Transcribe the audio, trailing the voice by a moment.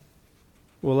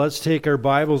Well, let's take our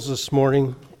Bibles this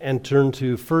morning and turn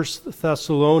to 1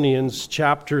 Thessalonians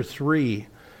chapter 3.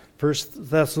 1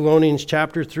 Thessalonians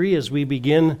chapter 3 as we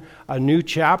begin a new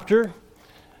chapter.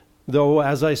 Though,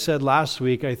 as I said last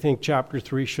week, I think chapter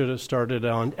 3 should have started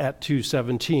at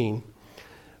 2:17.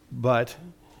 But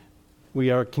we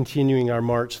are continuing our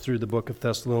march through the book of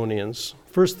Thessalonians.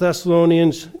 1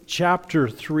 Thessalonians chapter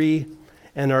 3,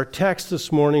 and our text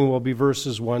this morning will be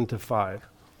verses 1 to 5.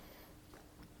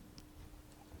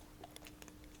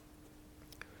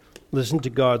 Listen to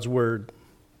God's word.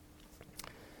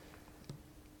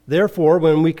 Therefore,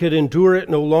 when we could endure it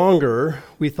no longer,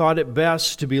 we thought it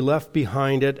best to be left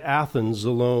behind at Athens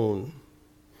alone.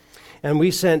 And we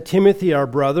sent Timothy, our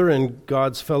brother and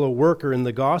God's fellow worker in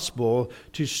the gospel,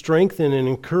 to strengthen and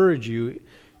encourage you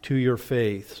to your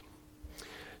faith,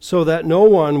 so that no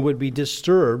one would be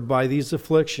disturbed by these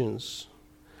afflictions.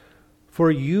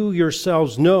 For you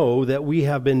yourselves know that we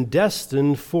have been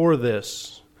destined for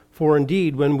this. For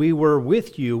indeed, when we were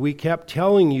with you, we kept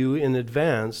telling you in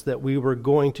advance that we were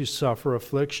going to suffer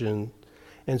affliction,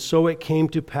 and so it came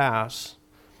to pass,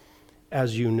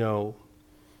 as you know.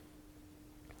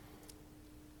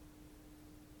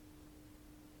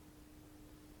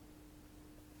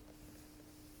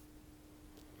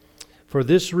 For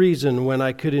this reason, when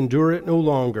I could endure it no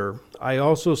longer, I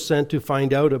also sent to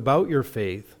find out about your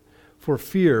faith, for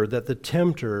fear that the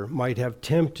tempter might have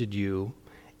tempted you,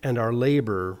 and our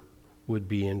labor would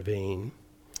be in vain.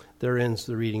 There ends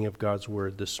the reading of God's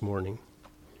word this morning.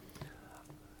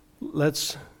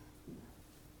 Let's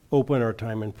open our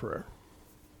time in prayer.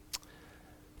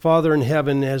 Father in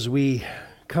heaven, as we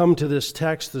come to this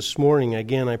text this morning,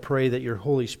 again, I pray that your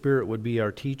Holy Spirit would be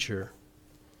our teacher,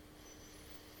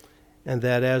 and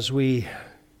that as we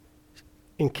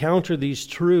encounter these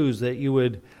truths, that you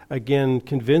would again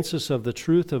convince us of the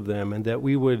truth of them, and that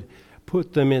we would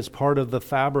put them as part of the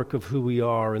fabric of who we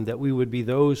are, and that we would be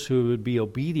those who would be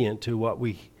obedient to what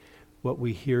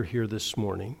we hear here this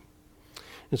morning.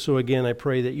 And so again, I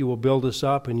pray that you will build us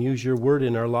up and use your word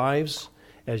in our lives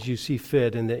as you see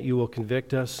fit, and that you will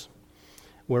convict us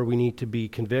where we need to be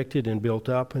convicted and built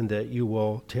up, and that you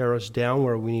will tear us down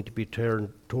where we need to be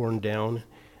torn down.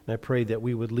 And I pray that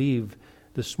we would leave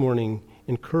this morning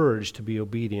encouraged to be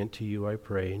obedient to you, I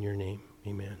pray in your name.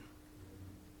 Amen.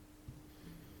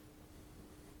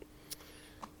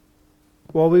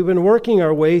 Well, we've been working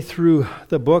our way through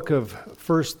the book of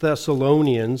 1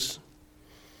 Thessalonians,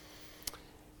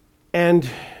 and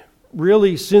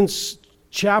really since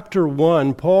chapter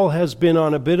 1, Paul has been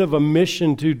on a bit of a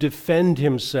mission to defend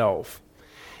himself.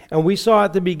 And we saw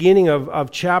at the beginning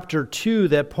of chapter 2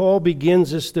 that Paul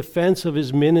begins this defense of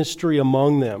his ministry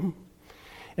among them.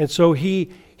 And so he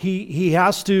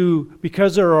has to,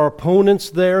 because there are opponents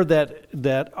there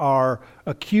that are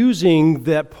accusing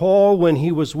that Paul, when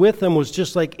he was with them, was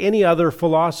just like any other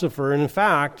philosopher. And in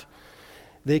fact,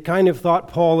 they kind of thought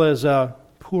Paul as a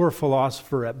poor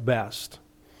philosopher at best.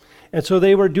 And so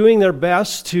they were doing their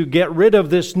best to get rid of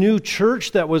this new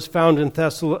church that was found in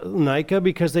Thessalonica,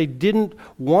 because they didn't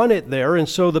want it there. And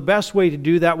so the best way to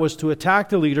do that was to attack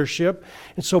the leadership.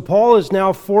 And so Paul is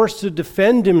now forced to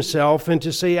defend himself and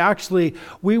to say, actually,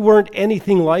 we weren't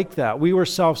anything like that. We were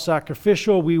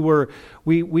self-sacrificial.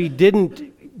 We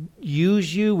didn't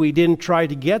use you. We didn't try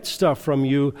to get stuff from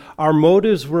you. Our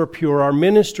motives were pure. Our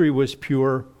ministry was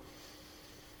pure.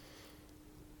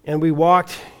 And we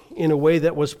walked in a way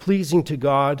that was pleasing to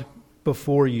God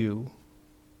before you.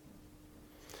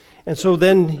 And so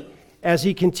then, as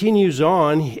he continues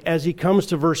on, as he comes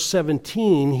to verse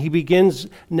 17, he begins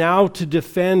now to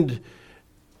defend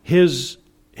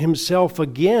himself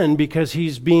again, because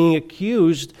he's being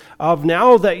accused of,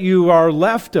 now that you are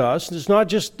left us. It's not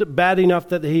just bad enough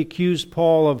that he accused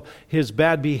Paul of his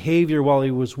bad behavior while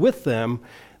he was with them.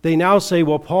 They now say,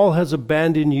 well, Paul has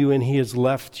abandoned you and he has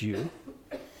left you.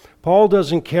 Paul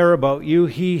doesn't care about you.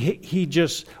 He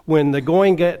just, when the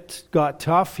going got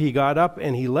tough, he got up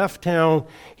and he left town.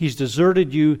 He's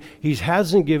deserted you. He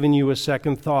hasn't given you a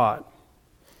second thought.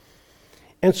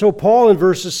 And so Paul, in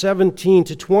verses 17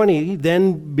 to 20,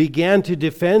 then began to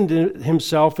defend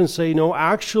himself and say, no,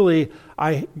 actually,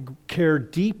 I care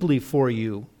deeply for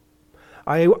you.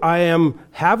 I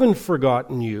haven't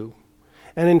forgotten you.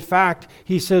 And in fact,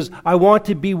 he says, I want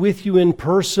to be with you in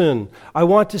person. I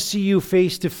want to see you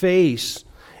face to face.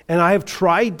 And I have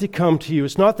tried to come to you.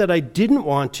 It's not that I didn't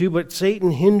want to, but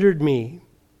Satan hindered me.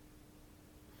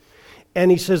 And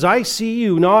he says, I see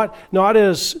you not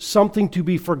as something to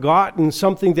be forgotten,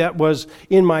 something that was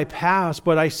in my past,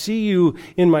 but I see you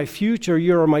in my future.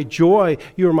 You are my joy.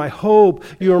 You are my hope.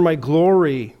 You are my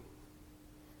glory.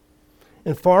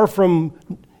 And far from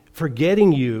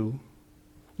forgetting you,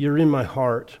 You're in my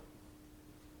heart.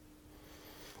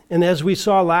 And as we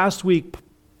saw last week,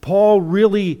 Paul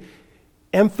really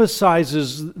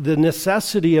emphasizes the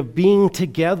necessity of being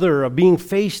together, of being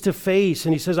face to face.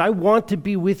 And he says, I want to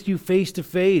be with you face to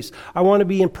face. I want to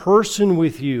be in person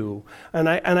with you. And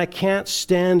I can't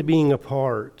stand being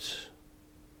apart.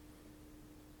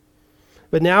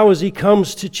 But now as he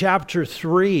comes to chapter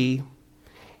 3,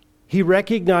 he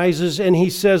recognizes and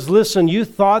he says, listen, you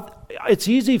thought, it's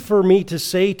easy for me to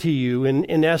say to you,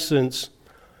 in essence,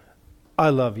 I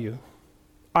love you.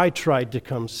 I tried to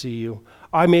come see you.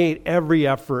 I made every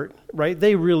effort, right?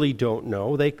 They really don't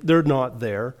know. They're not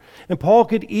there. And Paul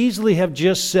could easily have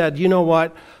just said, you know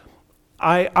what?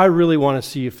 I really want to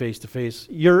see you face to face.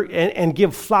 And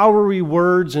give flowery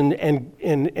words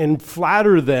and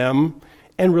flatter them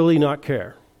and really not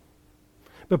care.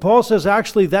 But Paul says,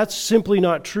 actually, that's simply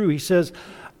not true. He says,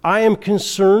 I am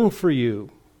concerned for you.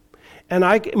 And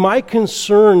my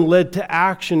concern led to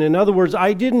action. In other words,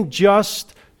 I didn't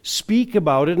just speak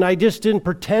about it, and I just didn't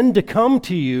pretend to come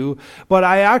to you, but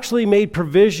I actually made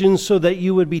provisions so that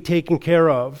you would be taken care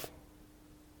of.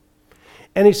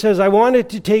 And he says, I wanted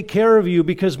to take care of you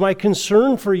because my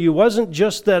concern for you wasn't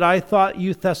just that I thought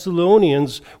you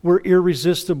Thessalonians were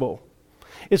irresistible.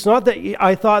 It's not that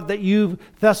I thought that you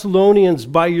Thessalonians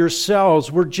by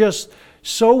yourselves were just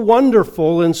so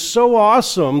wonderful and so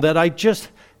awesome that I just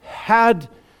had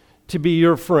to be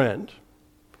your friend.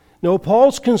 No,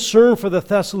 Paul's concern for the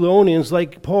Thessalonians,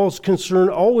 like Paul's concern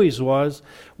always was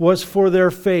for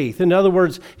their faith. In other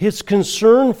words, his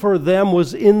concern for them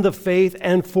was in the faith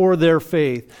and for their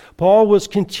faith. Paul was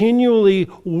continually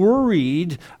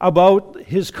worried about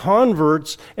his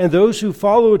converts and those who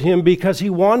followed him because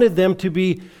he wanted them to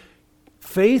be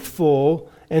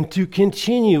faithful and to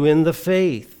continue in the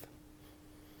faith.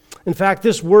 In fact,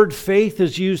 this word faith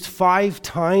is used 5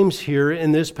 times here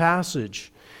in this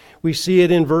passage. We see it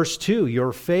in verse 2,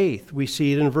 your faith. We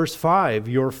see it in verse 5,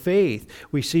 your faith.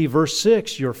 We see verse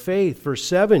 6, your faith. Verse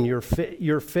 7, your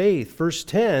faith. Verse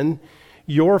 10,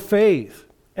 your faith.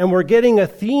 And we're getting a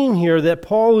theme here that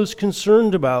Paul is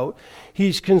concerned about.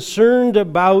 He's concerned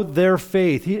about their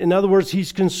faith. In other words,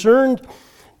 he's concerned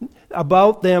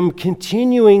about them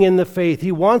continuing in the faith.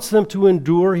 He wants them to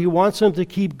endure. He wants them to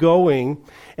keep going.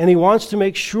 And he wants to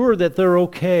make sure that they're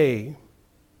okay.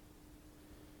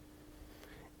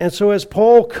 And so as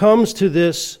Paul comes to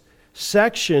this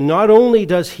section, not only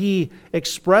does he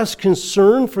express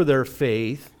concern for their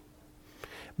faith,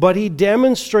 but he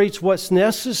demonstrates what's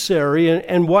necessary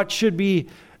and what should be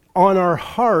on our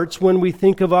hearts when we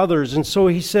think of others. And so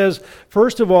he says,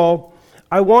 first of all,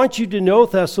 I want you to know,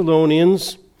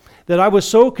 Thessalonians, that I was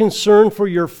so concerned for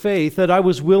your faith that I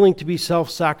was willing to be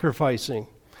self-sacrificing.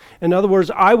 In other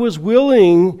words, I was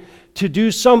willing to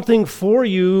do something for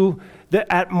you that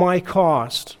at my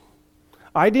cost.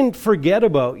 I didn't forget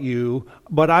about you,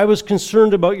 but I was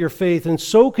concerned about your faith, and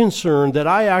so concerned that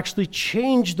I actually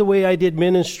changed the way I did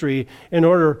ministry in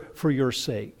order for your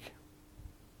sake.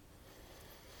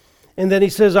 And then he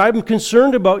says, I'm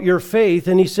concerned about your faith,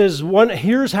 and he says,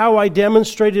 here's how I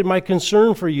demonstrated my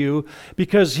concern for you,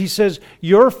 because he says,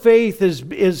 your faith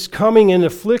is coming in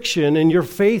affliction, and your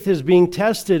faith is being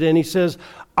tested, and he says,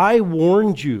 I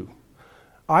warned you.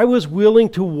 I was willing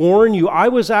to warn you. I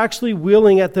was actually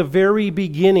willing at the very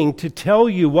beginning to tell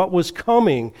you what was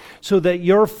coming so that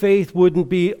your faith wouldn't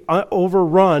be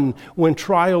overrun when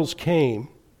trials came.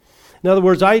 In other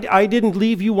words, I didn't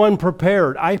leave you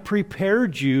unprepared. I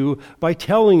prepared you by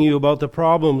telling you about the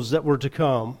problems that were to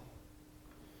come.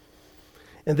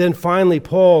 And then finally,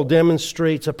 Paul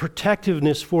demonstrates a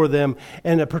protectiveness for them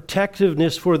and a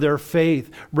protectiveness for their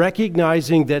faith,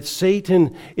 recognizing that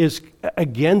Satan is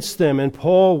against them, and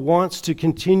Paul wants to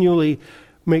continually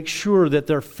make sure that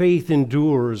their faith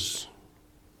endures.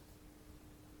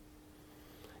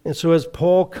 And so as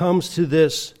Paul comes to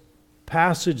this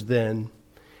passage then,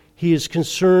 he is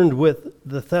concerned with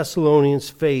the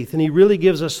Thessalonians' faith, and he really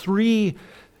gives us three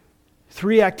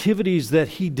activities that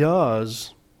he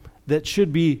does that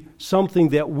should be something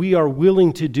that we are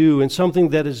willing to do and something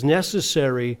that is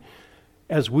necessary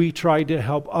as we try to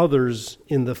help others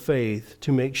in the faith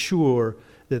to make sure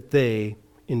that they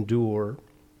endure.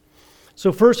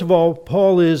 So first of all,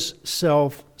 Paul is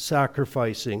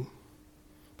self-sacrificing.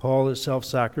 Paul is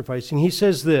self-sacrificing. He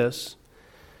says this,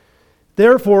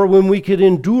 therefore, when we could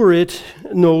endure it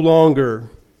no longer.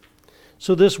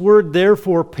 So this word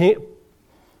therefore,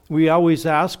 we always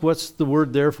ask, what's the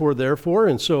word therefore?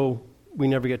 And so we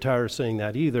never get tired of saying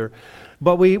that either.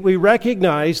 But we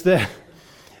recognize that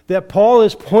Paul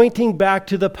is pointing back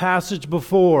to the passage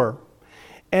before.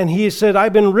 And he said,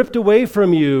 I've been ripped away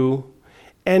from you,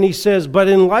 And he says, but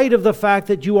in light of the fact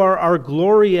that you are our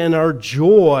glory and our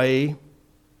joy,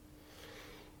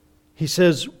 he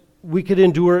says, we could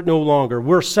endure it no longer.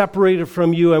 We're separated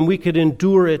from you and we could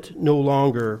endure it no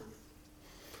longer.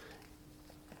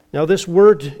 Now this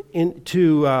word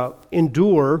to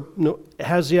endure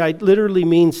literally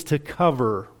means to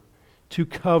cover. To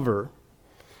cover.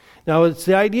 Now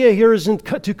the idea here isn't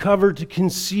to cover, to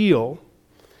conceal.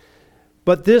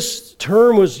 But this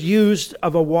term was used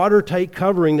of a watertight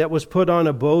covering that was put on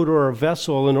a boat or a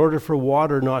vessel in order for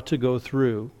water not to go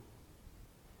through.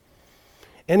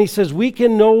 And he says, we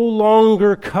can no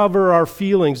longer cover our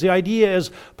feelings. The idea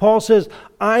is, Paul says,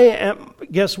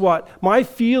 guess what? My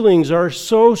feelings are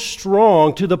so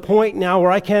strong to the point now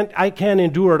where I can't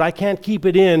endure it. I can't keep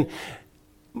it in.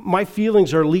 My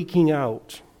feelings are leaking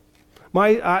out.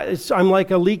 I'm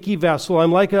like a leaky vessel.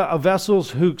 I'm like a vessel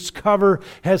whose cover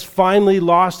has finally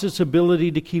lost its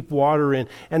ability to keep water in.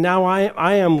 And now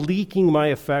I am leaking my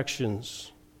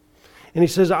affections. And he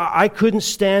says, I couldn't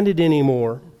stand it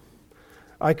anymore.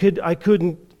 I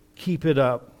couldn't keep it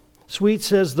up. Sweet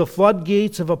says, the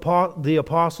floodgates of the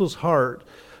apostle's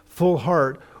full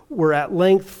heart, were at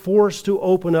length forced to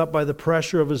open up by the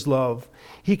pressure of his love.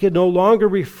 He could no longer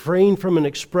refrain from an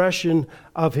expression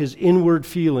of his inward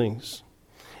feelings.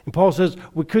 And Paul says,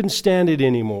 we couldn't stand it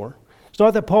anymore. It's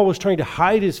not that Paul was trying to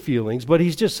hide his feelings, but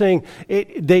he's just saying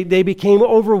they became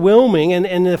overwhelming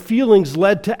and the feelings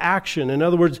led to action. In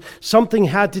other words, something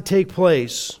had to take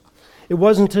place. It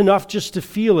wasn't enough just to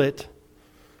feel it.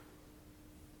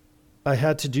 I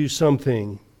had to do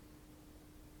something.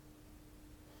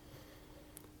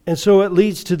 And so it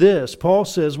leads to this. Paul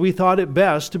says, we thought it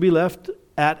best to be left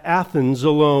at Athens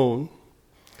alone.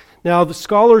 Now, the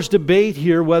scholars debate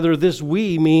here whether this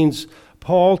we means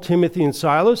Paul, Timothy, and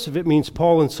Silas, if it means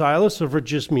Paul and Silas, or if it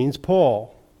just means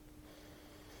Paul.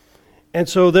 And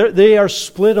so they are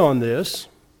split on this.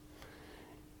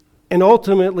 And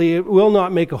ultimately, it will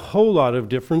not make a whole lot of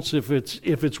difference if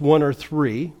it's one or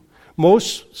three.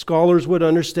 Most scholars would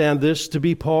understand this to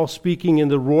be Paul speaking in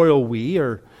the royal we,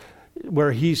 or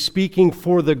where he's speaking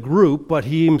for the group, but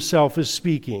he himself is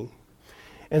speaking.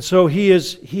 And so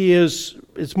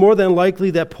it's more than likely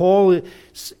that Paul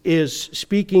is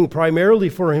speaking primarily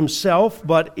for himself,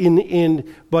 but in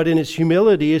his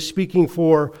humility is speaking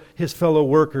for his fellow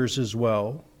workers as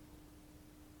well.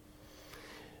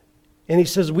 And he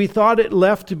says, we thought it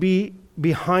left to be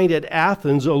behind at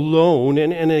Athens alone.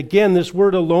 And again, this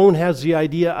word alone has the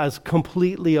idea as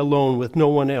completely alone with no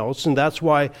one else. And that's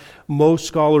why most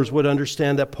scholars would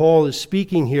understand that Paul is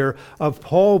speaking here of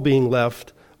Paul being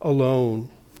left alone.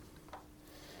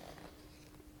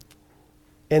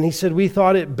 And he said, we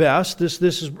thought it best.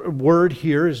 This word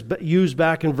here is used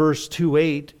back in verse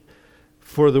 2:8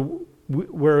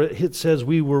 where it says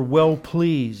we were well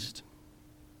pleased.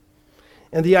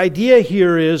 And the idea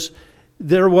here is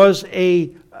there was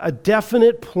a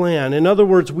definite plan. In other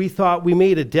words, we thought we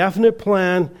made a definite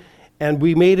plan and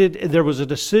there was a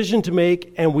decision to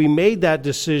make, and we made that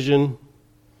decision.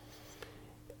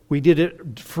 We did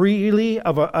it freely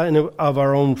of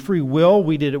our own free will.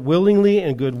 We did it willingly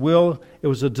and goodwill. It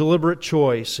was a deliberate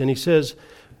choice. And he says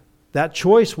that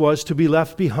choice was to be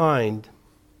left behind.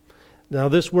 Now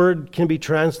this word can be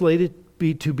translated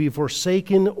to be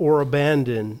forsaken or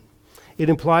abandoned. It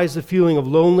implies the feeling of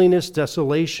loneliness,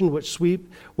 desolation, which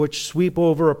sweep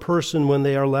over a person when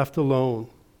they are left alone.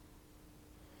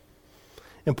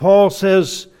 And Paul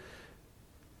says,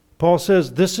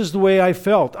 this is the way I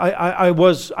felt.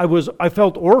 I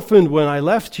felt orphaned when I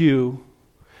left you.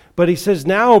 But he says,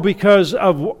 now because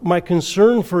of my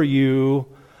concern for you,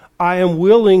 I am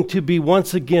willing to be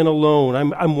once again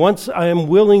alone. I am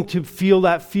willing to feel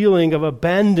that feeling of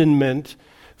abandonment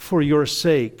for your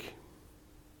sake.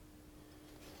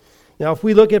 Now, if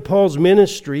we look at Paul's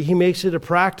ministry, he makes it a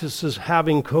practice of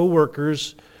having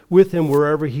co-workers with him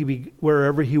wherever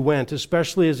he went,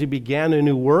 especially as he began a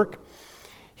new work.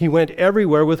 He went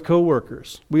everywhere with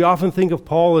co-workers. We often think of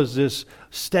Paul as this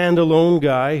standalone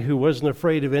guy who wasn't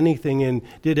afraid of anything and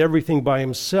did everything by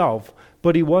himself,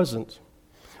 but he wasn't.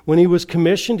 When he was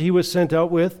commissioned, he was sent out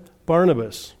with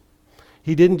Barnabas.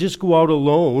 He didn't just go out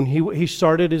alone. He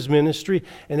started his ministry,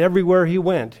 and everywhere he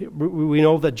went. We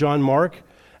know that John Mark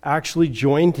actually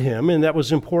joined him, and that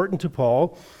was important to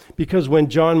Paul, because when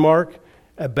John Mark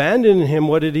abandoned him,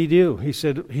 what did he do? He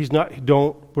said,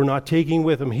 we're not taking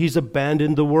with him. He's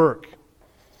abandoned the work.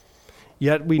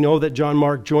 Yet we know that John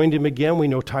Mark joined him again. We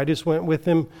know Titus went with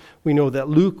him. We know that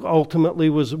Luke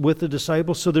ultimately was with the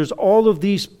disciples. So there's all of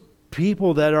these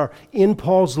people that are in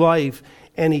Paul's life,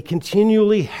 and he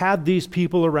continually had these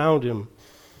people around him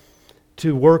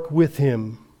to work with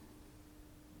him.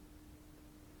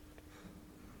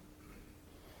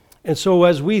 And so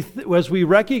as we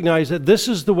recognize that this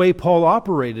is the way Paul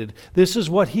operated, this is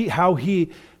how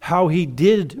he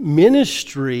did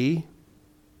ministry,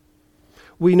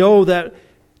 we know that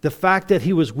the fact that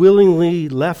he was willingly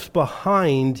left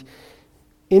behind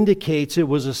indicates it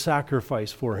was a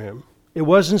sacrifice for him. It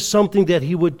wasn't something that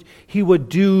he would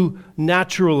do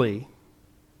naturally.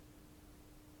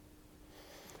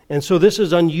 And so this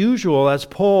is unusual as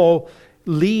Paul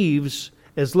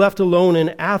is left alone in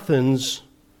Athens,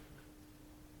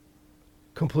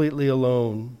 completely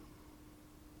alone.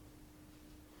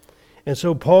 And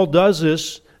so Paul does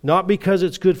this not because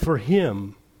it's good for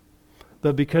him,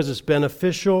 but because it's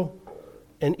beneficial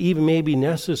and even maybe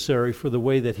necessary for the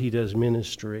way that he does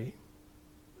ministry.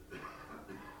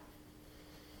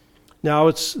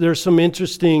 Now, there's some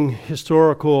interesting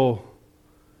historical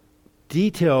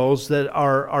details that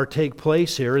are take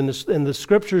place here, and the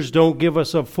scriptures don't give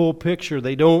us a full picture.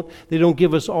 They don't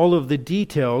give us all of the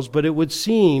details, but it would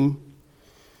seem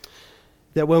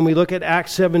that when we look at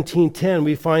Acts 17:10,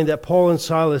 we find that Paul and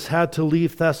Silas had to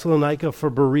leave Thessalonica for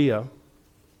Berea.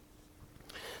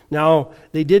 Now,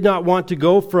 they did not want to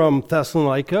go from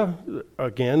Thessalonica.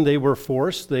 Again, they were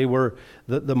forced.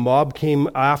 The mob came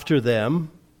after them.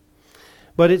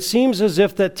 But it seems as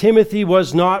if that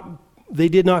they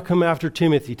did not come after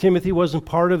Timothy. Timothy wasn't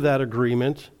part of that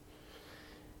agreement.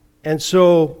 And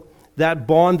so that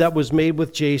bond that was made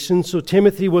with Jason, so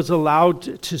Timothy was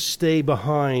allowed to stay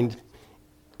behind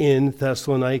in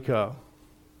Thessalonica.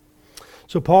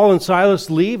 So Paul and Silas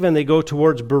leave and they go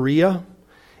towards Berea.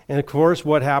 And of course,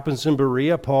 what happens in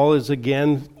Berea? Paul is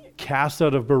again cast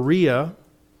out of Berea.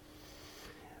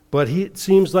 But it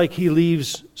seems like he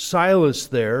leaves Silas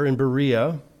there in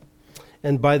Berea.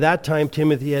 And by that time,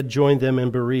 Timothy had joined them in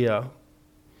Berea.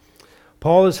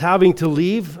 Paul is having to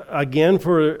leave again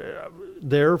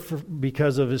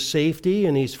because of his safety,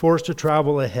 and he's forced to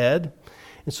travel ahead.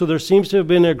 And so there seems to have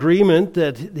been an agreement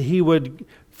that he would,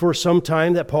 for some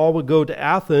time, that Paul would go to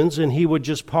Athens, and he would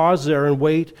just pause there and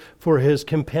wait for his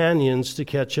companions to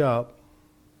catch up.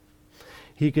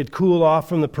 He could cool off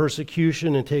from the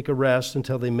persecution and take a rest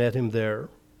until they met him there.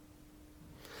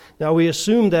 Now we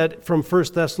assume that from 1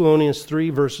 Thessalonians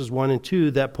 3, verses 1 and 2,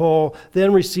 that Paul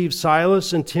then received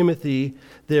Silas and Timothy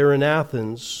there in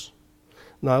Athens.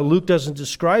 Now Luke doesn't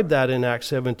describe that in Acts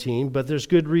 17, but there's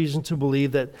good reason to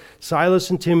believe that Silas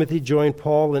and Timothy joined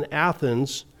Paul in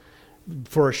Athens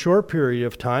for a short period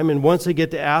of time, and once they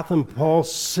get to Athens, Paul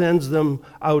sends them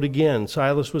out again.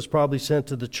 Silas was probably sent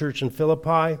to the church in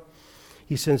Philippi.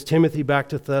 He sends Timothy back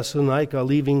to Thessalonica,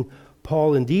 leaving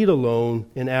Paul indeed alone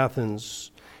in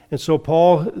Athens. And so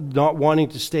Paul, not wanting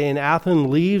to stay in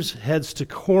Athens, heads to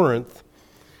Corinth.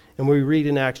 And we read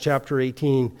in Acts chapter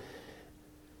 18,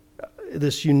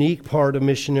 this unique part of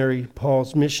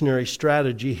Paul's missionary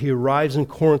strategy. He arrives in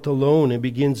Corinth alone and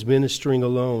begins ministering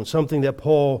alone, something that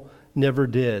Paul never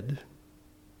did.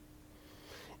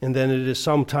 And then it is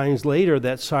sometimes later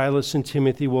that Silas and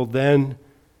Timothy will then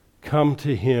come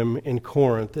to him in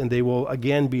Corinth, and they will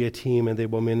again be a team, and they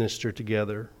will minister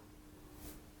together.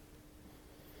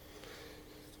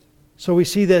 So we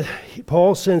see that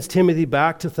Paul sends Timothy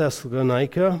back to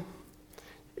Thessalonica.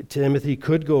 Timothy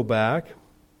could go back.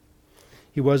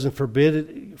 He wasn't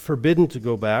forbidden to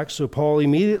go back, so Paul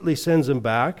immediately sends him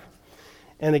back.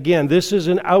 And again, this is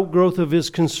an outgrowth of his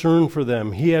concern for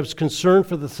them. He has concern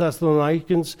for the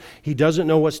Thessalonians. He doesn't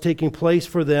know what's taking place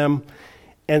for them.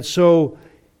 And so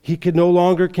he could no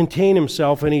longer contain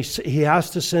himself, and he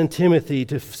has to send Timothy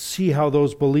to see how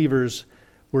those believers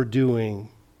were doing.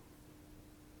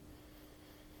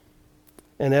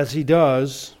 And as he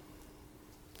does,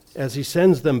 as he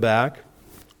sends them back,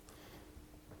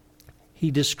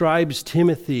 he describes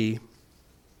Timothy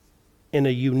in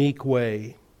a unique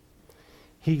way.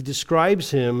 He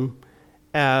describes him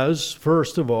as,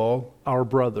 first of all, our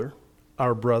brother.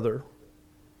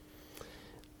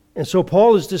 And so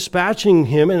Paul is dispatching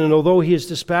him, and although he is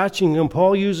dispatching him,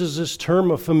 Paul uses this term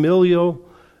of familial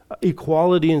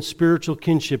equality and spiritual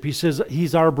kinship. He says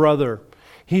he's our brother.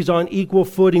 He's on equal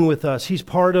footing with us. He's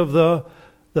part of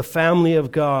the family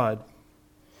of God.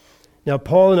 Now,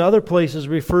 Paul in other places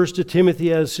refers to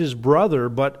Timothy as his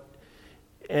brother,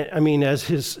 as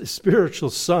his spiritual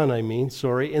son,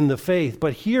 in the faith.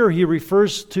 But here he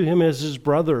refers to him as his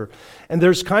brother. And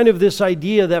there's kind of this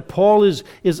idea that Paul is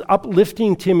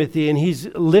uplifting Timothy, and he's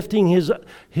lifting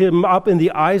him up in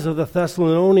the eyes of the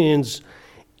Thessalonians,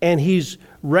 and he's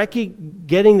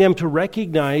getting them to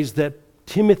recognize that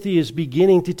Timothy is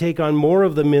beginning to take on more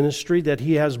of the ministry, that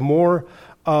he has more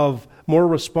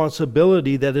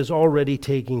responsibility that is already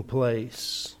taking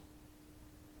place.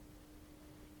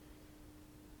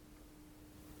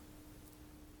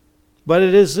 But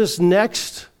it is this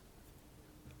next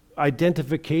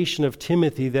identification of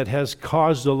Timothy that has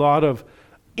caused a lot of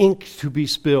ink to be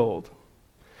spilled.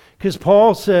 Because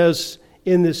Paul says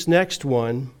in this next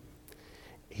one,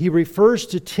 he refers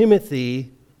to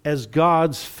Timothy as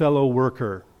God's fellow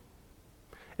worker.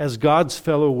 As God's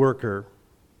fellow worker.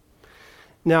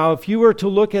 Now, if you were to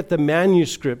look at the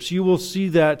manuscripts, you will see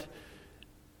that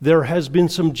there has been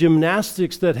some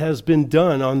gymnastics that has been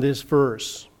done on this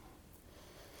verse.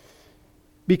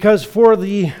 Because for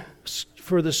the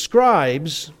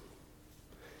scribes,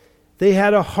 they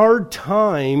had a hard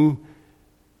time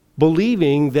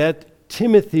believing that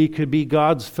Timothy could be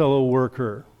God's fellow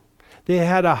worker. They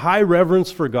had a high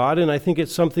reverence for God, and I think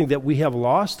it's something that we have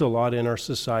lost a lot in our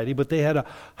society, but they had a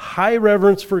high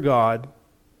reverence for God.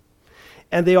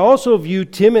 And they also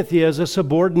viewed Timothy as a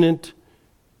subordinate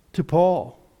to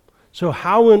Paul. So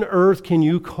how on earth can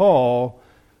you call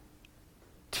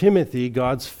Timothy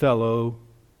God's fellow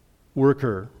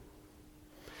worker?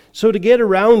 So to get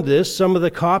around this, some of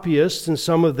the copyists and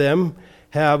some of them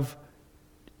have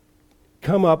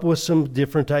come up with some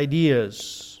different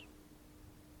ideas.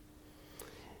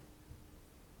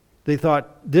 They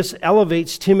thought, this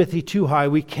elevates Timothy too high.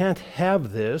 We can't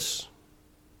have this.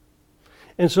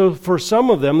 And so for some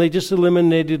of them, they just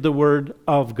eliminated the word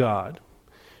of God.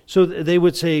 So they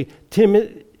would say,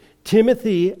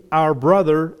 Timothy, our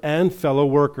brother and fellow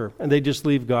worker. And they just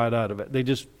leave God out of it. They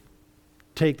just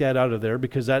take that out of there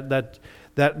because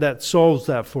that solves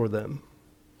that for them.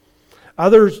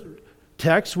 Other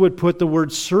texts would put the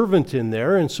word servant in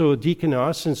there, and so a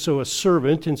diakonos, and so a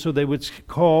servant, and so they would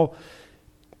call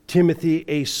Timothy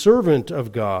a servant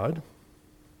of God.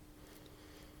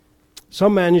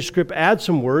 Some manuscript add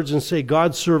some words and say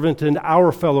God's servant and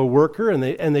our fellow worker, and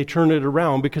they turn it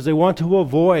around because they want to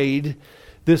avoid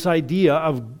this idea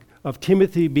of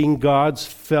Timothy being God's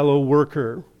fellow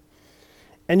worker.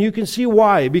 And you can see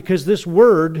why, because this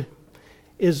word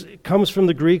comes from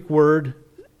the Greek word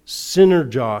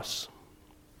synergos.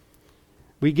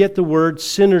 We get the word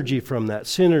synergy from that,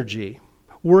 synergy,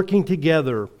 working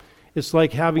together. It's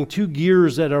like having two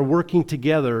gears that are working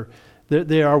together.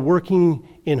 They are working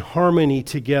in harmony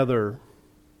together.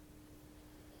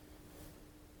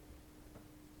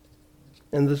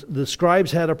 And the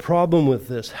scribes had a problem with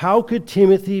this. How could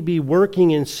Timothy be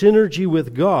working in synergy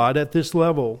with God at this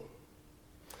level?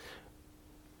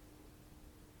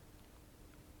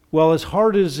 Well, as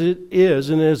hard as it is,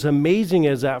 and as amazing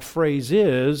as that phrase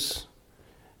is,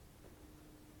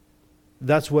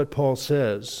 that's what Paul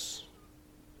says.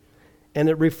 And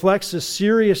it reflects the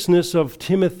seriousness of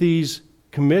Timothy's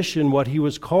commission, what he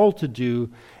was called to do,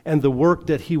 and the work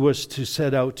that he was to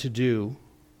set out to do.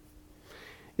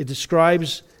 It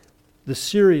describes the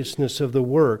seriousness of the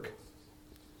work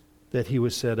that he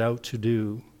was set out to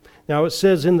do. Now it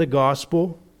says in the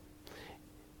gospel,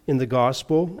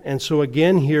 and so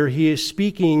again here he is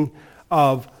speaking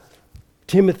of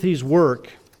Timothy's work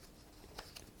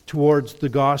towards the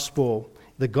gospel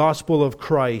of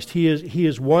Christ. He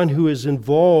is one who is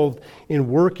involved in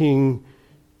working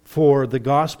for the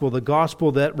gospel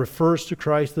that refers to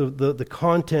Christ, the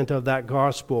content of that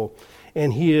gospel.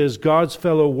 And he is God's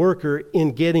fellow worker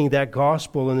in getting that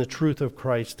gospel and the truth of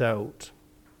Christ out.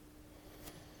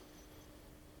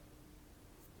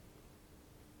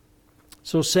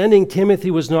 So sending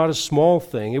Timothy was not a small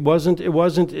thing. It's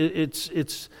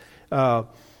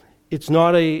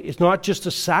not just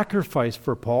a sacrifice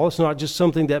for Paul. It's not just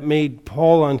something that made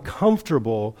Paul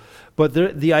uncomfortable. But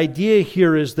the idea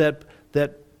here is that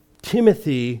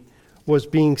Timothy was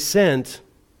being sent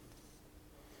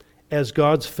as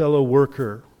God's fellow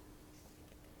worker.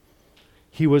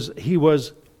 He was,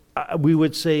 we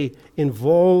would say,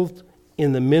 involved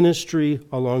in the ministry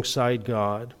alongside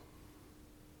God.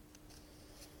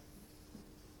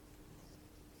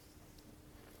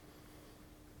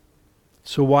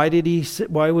 So why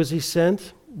was he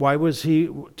sent? Why was he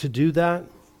to do that?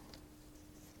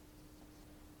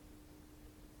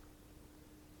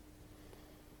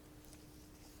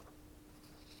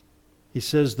 He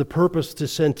says the purpose to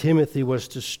send Timothy was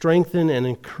to strengthen and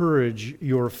encourage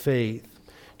your faith.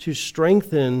 To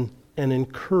strengthen and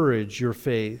encourage your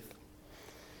faith.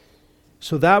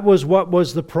 So that was what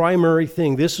was the primary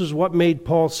thing. This is what made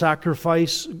Paul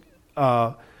sacrifice,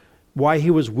 why he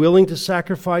was willing to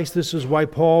sacrifice. This is why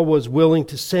Paul was willing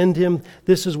to send him.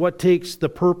 This is what takes the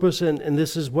purpose, and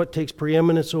this is what takes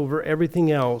preeminence over everything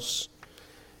else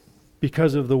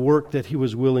because of the work that he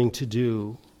was willing to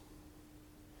do.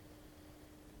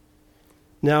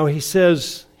 Now he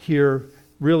says here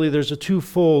really there's a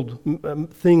twofold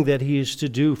thing that he is to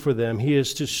do for them. He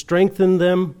is to strengthen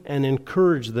them and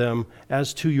encourage them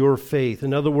as to your faith.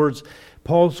 In other words,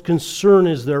 Paul's concern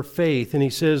is their faith. And he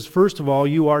says, first of all,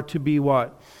 you are to be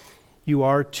what? You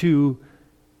are to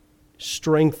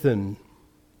strengthen.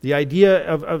 The idea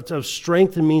of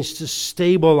strengthen means to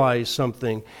stabilize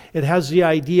something. It has the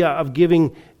idea of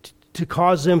giving, to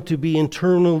cause them to be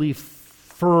internally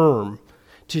firm,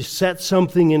 to set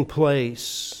something in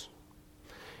place.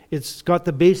 It's got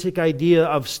the basic idea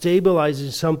of stabilizing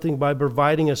something by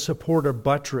providing a support or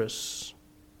buttress.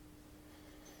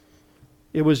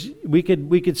 We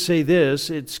could say this,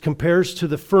 it compares to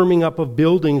the firming up of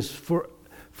buildings for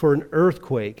an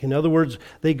earthquake. In other words,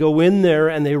 they go in there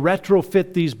and they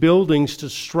retrofit these buildings to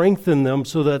strengthen them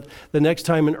so that the next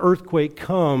time an earthquake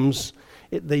comes,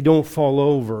 they don't fall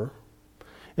over.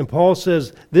 And Paul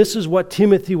says, this is what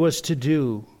Timothy was to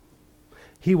do.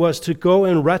 He was to go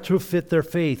and retrofit their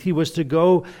faith. He was to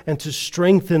go and to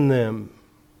strengthen them.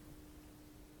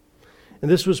 And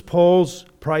this was Paul's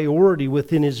priority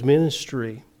within his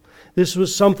ministry. This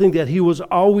was something that he was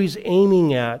always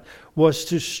aiming at, was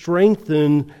to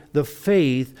strengthen the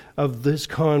faith of his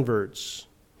converts.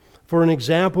 For an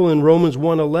example, in Romans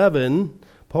 1:11,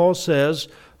 Paul says,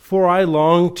 "For I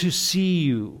long to see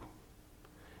you."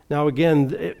 Now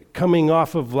again, coming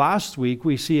off of last week,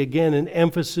 we see again an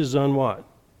emphasis on what?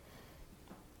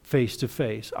 Face to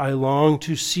face. I long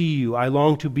to see you. I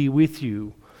long to be with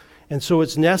you. And so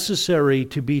it's necessary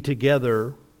to be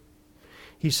together.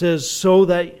 He says, so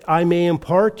that I may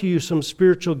impart to you some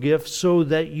spiritual gifts, so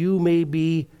that you may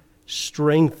be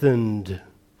strengthened.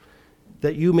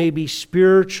 That you may be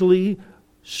spiritually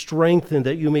strengthened,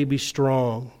 that you may be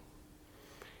strong.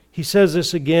 He says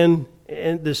this again,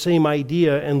 and the same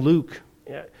idea in Luke.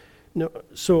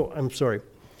 So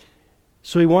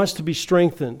he wants to be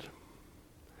strengthened.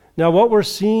 Now what we're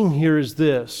seeing here is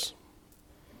this,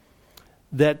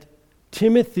 that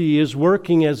Timothy is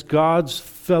working as God's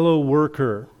fellow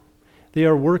worker. They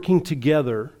are working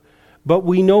together. But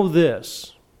we know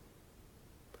this,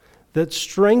 that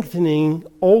strengthening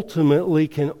ultimately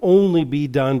can only be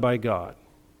done by God.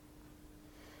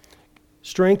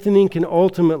 Strengthening can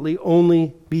ultimately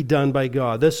only be done by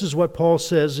God. This is what Paul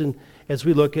says as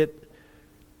we look at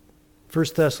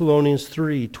 1 Thessalonians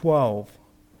 3:12.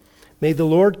 May the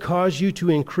Lord cause you to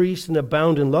increase and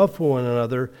abound in love for one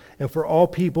another and for all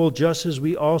people, just as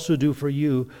we also do for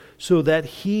you, so that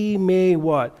he may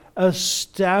what?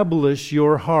 Establish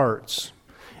your hearts.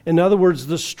 In other words,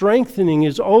 the strengthening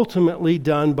is ultimately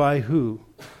done by who?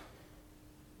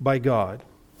 By God.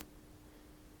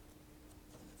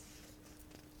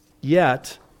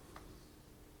 Yet,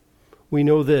 we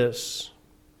know this.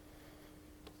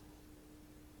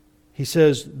 He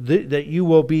says that you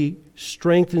will be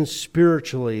strengthened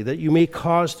spiritually, that you may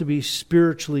cause to be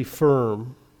spiritually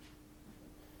firm.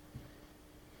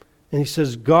 And he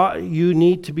says, God, you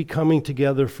need to be coming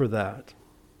together for that.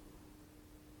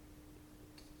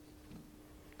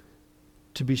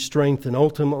 To be strengthened.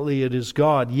 Ultimately, it is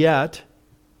God. Yet,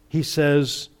 he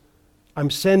says, I'm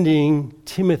sending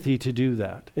Timothy to do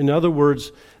that. In other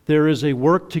words, there is a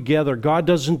work together. God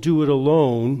doesn't do it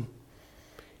alone.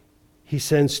 He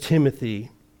sends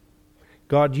Timothy.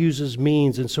 God uses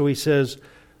means. And so he says,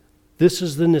 this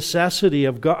is the necessity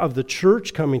of the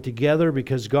church coming together,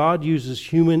 because God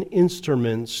uses human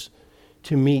instruments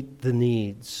to meet the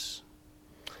needs.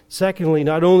 Secondly,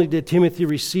 not only did Timothy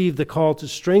receive the call to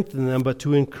strengthen them, but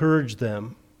to encourage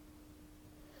them.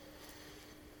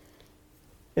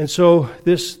 And so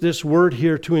this word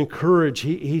here, to encourage,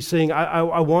 he's saying,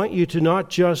 I want you to not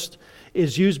just,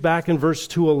 is used back in verse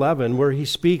 2:11, where he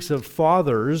speaks of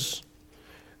fathers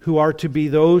who are to be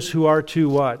those who are to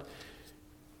what?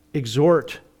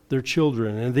 Exhort their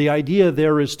children. And the idea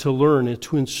there is to learn and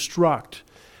to instruct.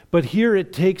 But here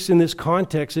it takes, in this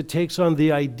context, it takes on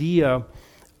the idea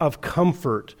of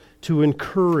comfort, to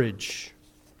encourage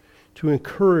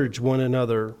one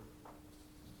another.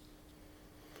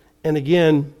 And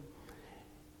again,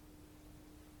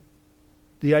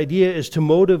 the idea is to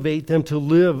motivate them to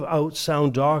live out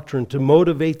sound doctrine, to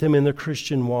motivate them in their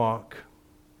Christian walk,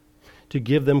 to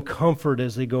give them comfort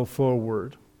as they go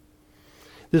forward.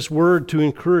 This word to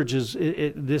encourage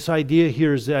this idea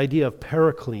here is the idea of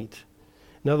paraclete.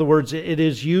 In other words, it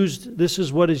is used, this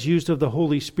is what is used of the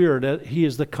Holy Spirit. He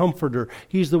is the comforter.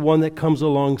 He's the one that comes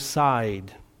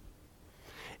alongside.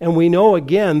 And we know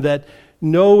again that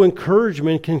no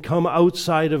encouragement can come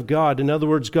outside of God. In other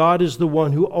words, God is the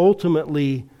one who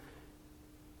ultimately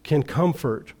can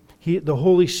comfort. The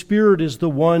Holy Spirit is the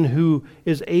one who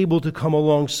is able to come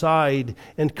alongside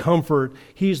and comfort.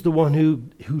 He's the one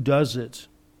who does it.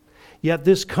 Yet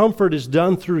this comfort is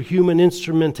done through human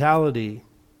instrumentality.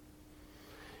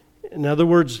 In other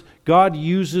words, God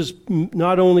uses,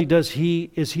 not only is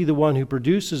he the one who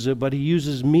produces it, but he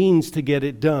uses means to get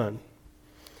it done.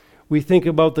 We think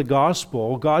about the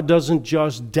gospel. God doesn't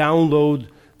just download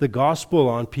the gospel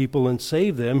on people and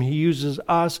save them. He uses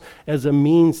us as a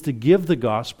means to give the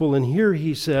gospel. And here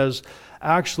he says,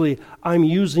 actually, I'm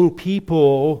using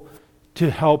people to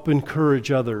help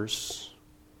encourage others.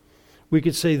 We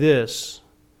could say this: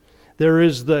 there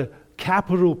is the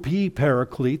capital P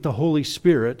Paraclete, the Holy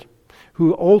Spirit,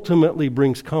 who ultimately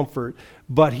brings comfort,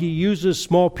 but he uses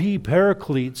small p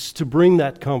paracletes to bring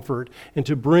that comfort and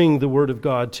to bring the Word of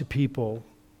God to people.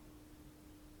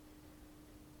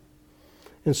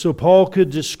 And so Paul could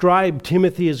describe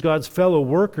Timothy as God's fellow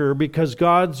worker because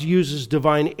God uses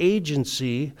divine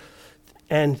agency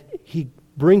and he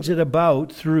brings it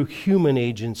about through human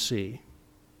agency.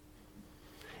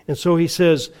 And so he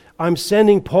says, I'm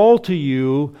sending Timothy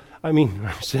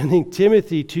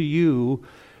to you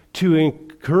to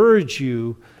encourage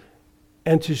you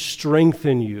and to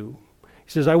strengthen you.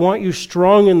 He says, I want you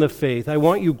strong in the faith. I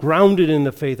want you grounded in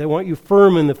the faith. I want you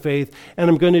firm in the faith. And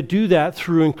I'm going to do that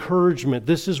through encouragement.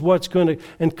 This is what's going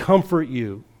to comfort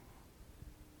you.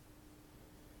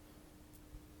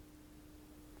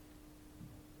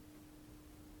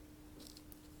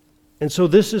 And so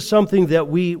this is something that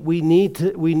we need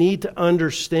to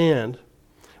understand.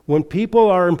 When people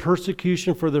are in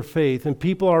persecution for their faith and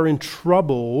people are in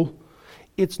trouble,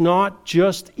 it's not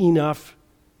just enough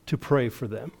to pray for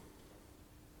them.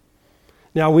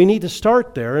 Now, we need to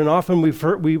start there, and often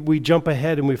we jump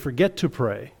ahead and we forget to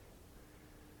pray.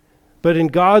 But in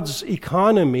God's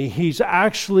economy, He's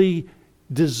actually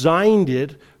designed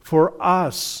it for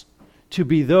us to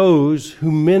be those who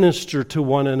minister to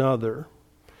one another.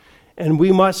 And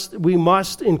we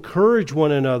must encourage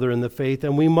one another in the faith,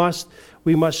 and we must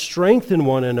strengthen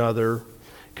one another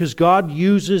because God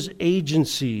uses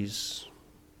agencies.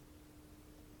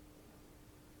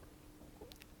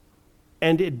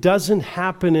 And it doesn't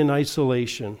happen in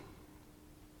isolation.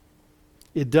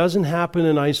 It doesn't happen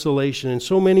in isolation. And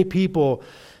so many people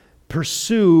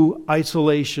pursue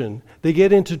isolation. They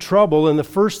get into trouble, and the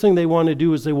first thing they want to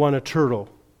do is they want to turtle.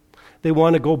 They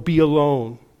want to go be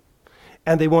alone.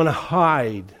 And they want to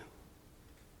hide.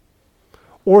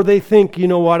 Or they think, you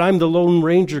know what, I'm the Lone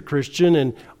Ranger Christian,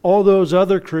 and all those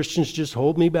other Christians just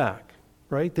hold me back,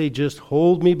 right? They just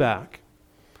hold me back.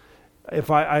 If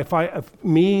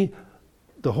me,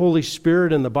 the Holy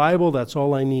Spirit and the Bible, that's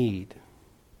all I need.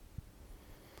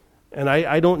 And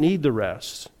I don't need the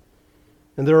rest.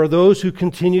 And there are those who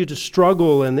continue to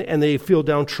struggle and they feel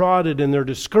downtrodden and they're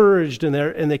discouraged and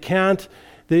they can't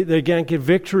get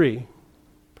victory.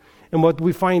 And what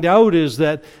we find out is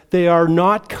that they are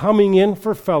not coming in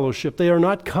for fellowship. They are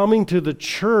not coming to the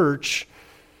church.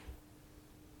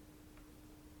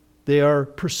 They are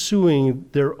pursuing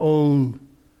their own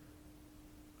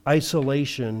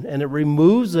isolation. And it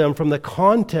removes them from the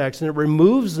context, and it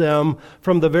removes them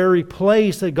from the very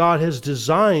place that God has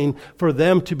designed for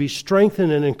them to be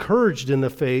strengthened and encouraged in the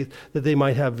faith that they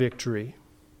might have victory.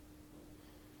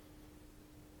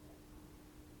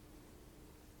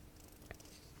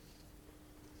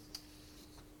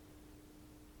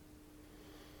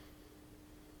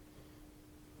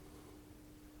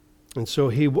 And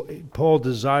so Paul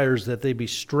desires that they be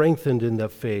strengthened in the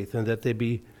faith and that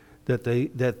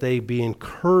they be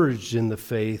encouraged in the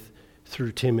faith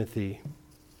through Timothy.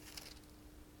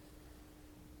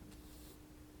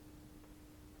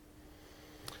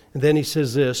 And then he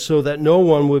says this, so that no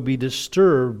one would be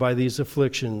disturbed by these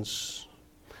afflictions.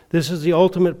 This is the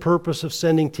ultimate purpose of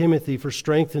sending Timothy, for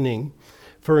strengthening,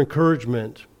 for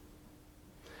encouragement.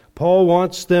 Paul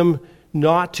wants them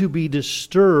not to be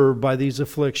disturbed by these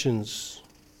afflictions.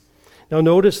 Now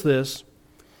notice this.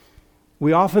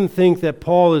 We often think that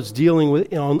Paul is dealing with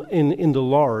in the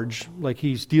large, like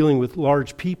he's dealing with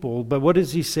large people, but what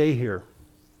does he say here?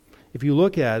 If you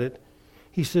look at it,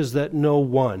 he says that no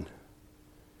one.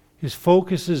 His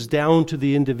focus is down to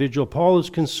the individual. Paul is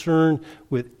concerned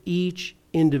with each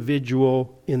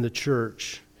individual in the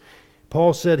church.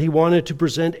 Paul said he wanted to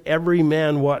present every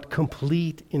man what?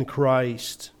 Complete in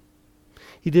Christ.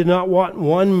 He did not want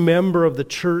one member of the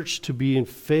church to be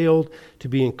failed, to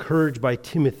be encouraged by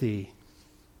Timothy.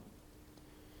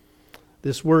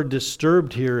 This word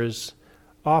disturbed here is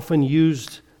often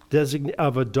used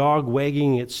of a dog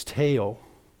wagging its tail.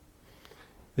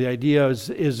 The idea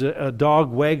is a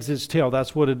dog wags its tail.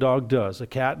 That's what a dog does. A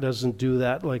cat doesn't do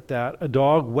that like that. A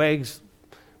dog wags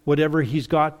whatever he's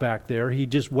got back there. He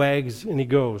just wags and he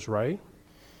goes, right?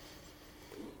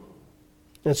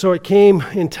 And so it came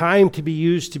in time to be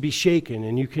used to be shaken.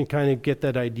 And you can kind of get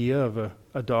that idea of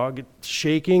a dog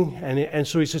shaking. And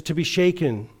so he says to be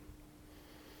shaken.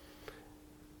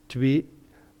 To be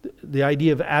the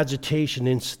idea of agitation,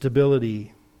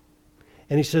 instability.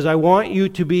 And he says, I want you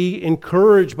to be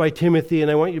encouraged by Timothy,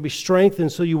 and I want you to be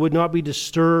strengthened so you would not be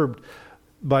disturbed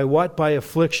by what? By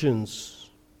afflictions.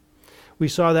 We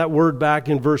saw that word back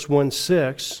in verse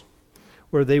 1:6,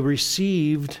 where they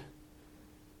received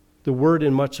the word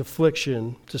in much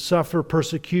affliction. To suffer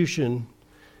persecution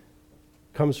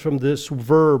comes from this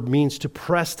verb, means to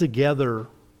press together,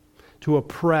 to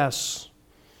oppress.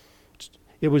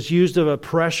 It was used of a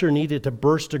pressure needed to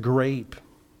burst a grape.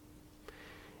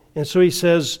 And so he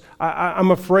says,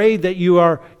 I'm afraid that you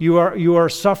are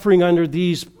suffering under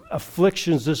these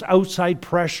afflictions, this outside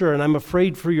pressure, and I'm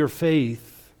afraid for your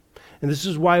faith. And this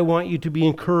is why I want you to be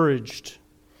encouraged.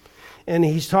 And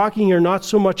he's talking here not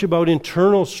so much about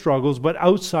internal struggles, but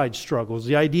outside struggles.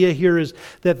 The idea here is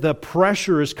that the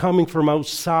pressure is coming from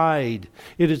outside.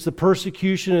 It is the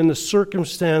persecution and the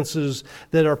circumstances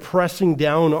that are pressing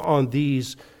down on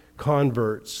these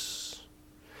converts.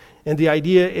 And the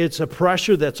idea, it's a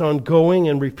pressure that's ongoing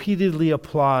and repeatedly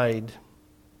applied.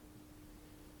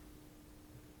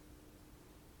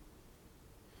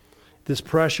 This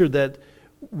pressure that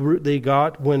they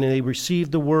got when they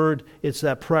received the word, it's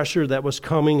that pressure that was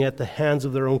coming at the hands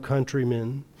of their own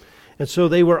countrymen. And so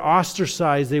they were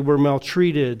ostracized, they were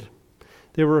maltreated,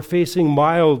 they were facing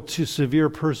mild to severe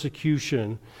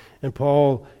persecution, and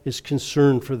Paul is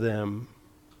concerned for them.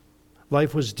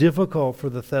 Life was difficult for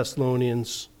the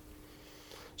Thessalonians.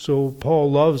 So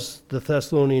Paul loves the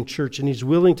Thessalonian church, and he's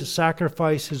willing to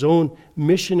sacrifice his own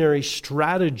missionary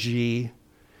strategy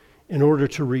in order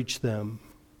to reach them.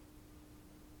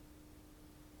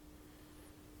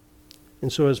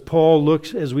 And so as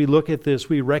we look at this,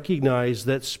 we recognize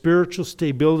that spiritual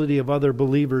stability of other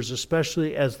believers,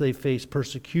 especially as they face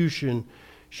persecution,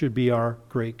 should be our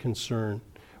great concern.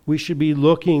 We should be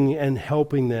looking and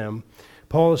helping them.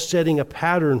 Paul is setting a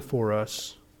pattern for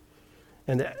us,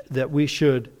 and that we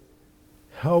should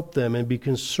help them and be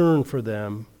concerned for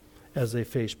them as they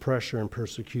face pressure and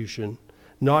persecution,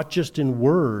 not just in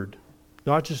word,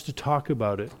 not just to talk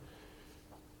about it,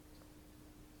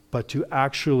 but to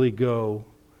actually go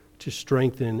to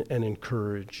strengthen and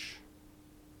encourage.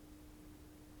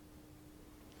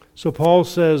 So Paul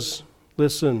says,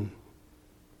 listen,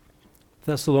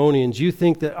 Thessalonians, you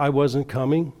think that I wasn't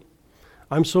coming?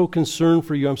 I'm so concerned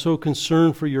for you. I'm so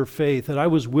concerned for your faith that I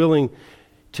was willing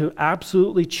to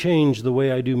absolutely change the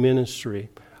way I do ministry.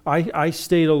 I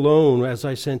stayed alone as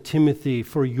I sent Timothy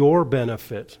for your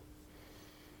benefit.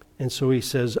 And so he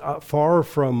says, far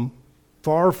from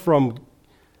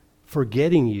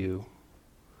forgetting you,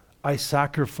 I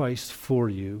sacrificed for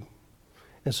you.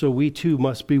 And so we too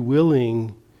must be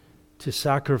willing to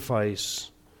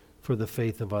sacrifice for the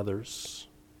faith of others.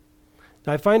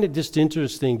 Now, I find it just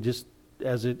interesting, just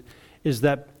as it is,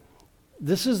 that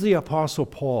this is the Apostle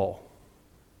Paul.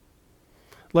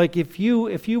 Like if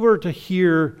you were to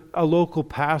hear a local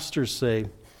pastor say,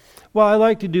 well, I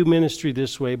like to do ministry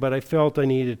this way, but I felt I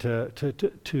needed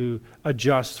to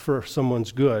adjust for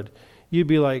someone's good, you'd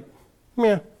be like,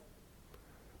 meh.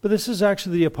 But this is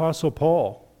actually the Apostle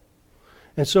Paul.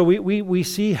 And so we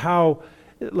see how,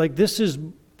 like, this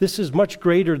is much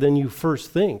greater than you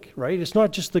first think, right? It's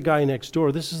not just the guy next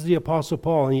door. This is the Apostle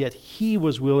Paul, and yet he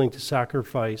was willing to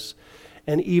sacrifice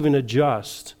and even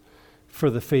adjust for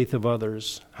the faith of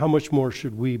others. How much more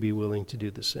should we be willing to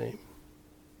do the same?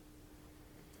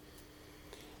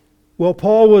 Well,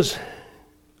 Paul was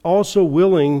also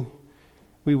willing,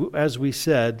 as we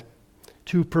said,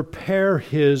 to prepare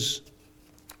his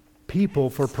people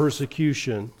for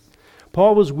persecution.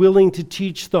 Paul was willing to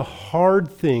teach the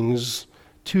hard things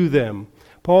to them.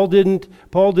 Paul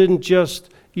didn't just,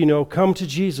 come to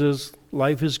Jesus,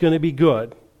 life is going to be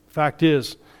good. Fact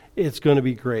is, it's going to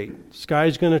be great.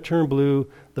 Sky's going to turn blue.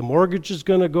 The mortgage is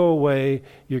going to go away.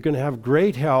 You're going to have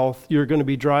great health. You're going to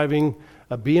be driving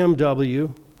a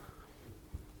BMW.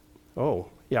 Oh,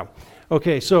 yeah.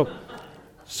 Okay, so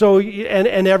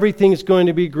everything's going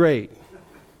to be great.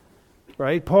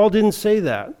 Right? Paul didn't say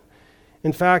that.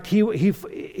 In fact, he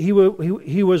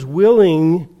was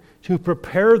willing to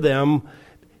prepare them,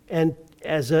 and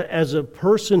as a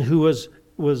person who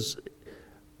was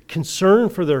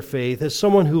concerned for their faith, as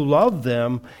someone who loved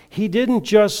them, he didn't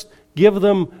just give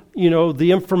them,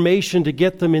 the information to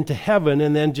get them into heaven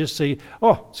and then just say,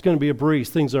 oh, it's going to be a breeze,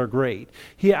 things are great.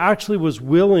 He actually was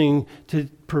willing to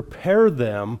prepare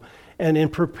them, and in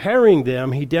preparing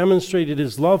them, he demonstrated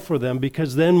his love for them,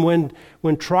 because then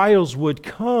when trials would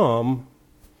come,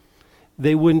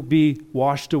 they wouldn't be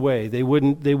washed away. They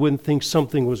wouldn't think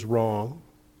something was wrong.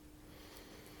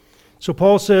 So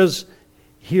Paul says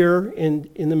here in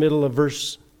the middle of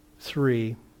verse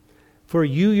 3, "For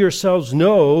you yourselves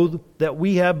know that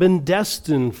we have been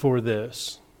destined for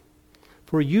this."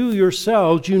 For you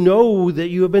yourselves, you know that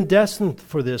you have been destined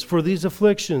for this, for these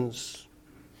afflictions.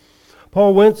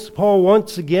 Paul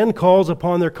once again calls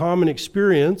upon their common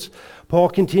experience. Paul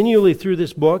continually through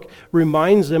this book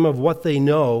reminds them of what they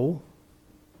know.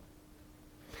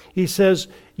 He says,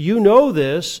 "You know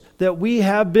this, that we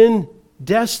have been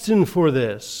destined for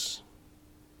this."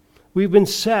 We've been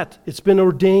set. It's been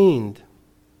ordained.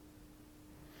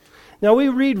 Now we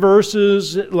read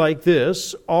verses like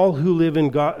this: "All who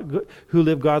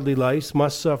live godly lives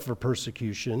must suffer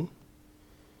persecution.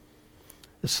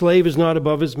 The slave is not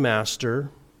above his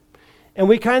master." And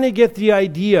we kind of get the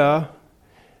idea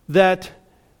that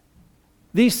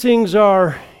these things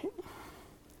are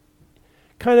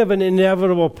kind of an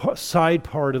inevitable side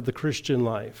part of the Christian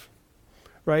life,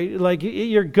 right? Like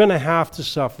you're going to have to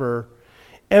suffer.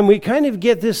 And we kind of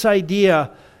get this idea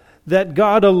that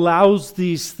God allows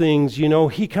these things,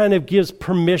 He kind of gives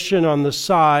permission on the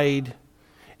side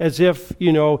as if,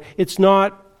 it's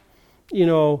not,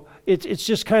 it's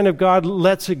just kind of God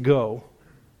lets it go.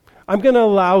 I'm going to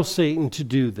allow Satan to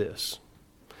do this.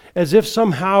 As if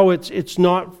somehow it's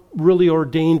not really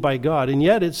ordained by God. And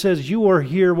yet it says you are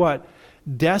here, what?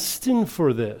 Destined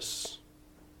for this.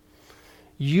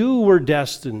 You were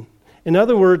destined. In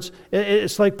other words,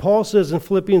 it's like Paul says in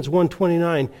Philippians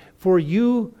 1:29, For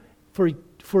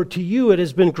to you it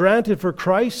has been granted for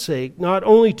Christ's sake not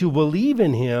only to believe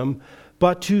in Him,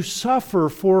 but to suffer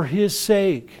for His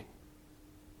sake.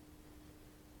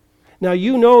 Now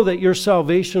you know that your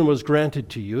salvation was granted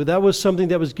to you. That was something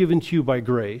that was given to you by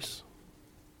grace.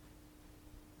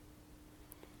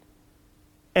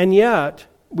 And yet,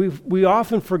 we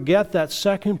often forget that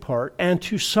second part, and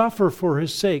to suffer for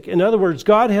His sake. In other words,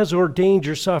 God has ordained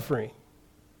your suffering.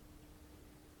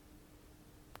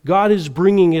 God is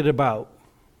bringing it about.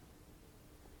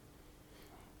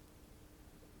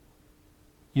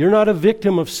 You're not a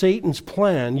victim of Satan's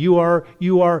plan. You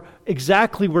are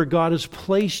exactly where God has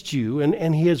placed you,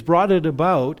 and He has brought it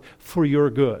about for your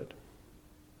good.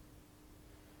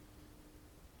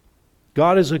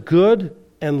 God is a good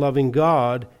and loving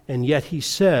God, and yet He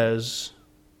says,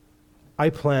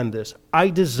 I planned this. I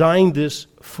designed this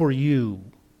for you.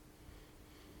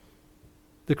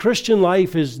 The Christian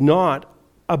life is not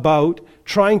about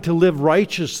trying to live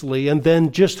righteously and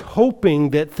then just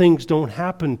hoping that things don't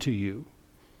happen to you.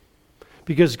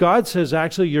 Because God says,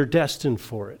 actually, you're destined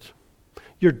for it.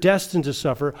 You're destined to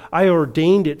suffer. I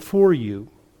ordained it for you.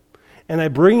 And I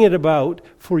bring it about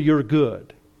for your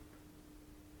good.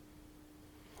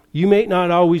 You may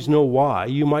not always know why.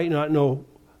 You might not know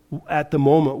at the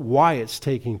moment why it's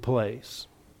taking place.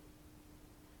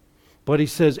 But He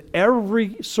says,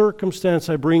 every circumstance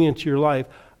I bring into your life,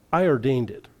 I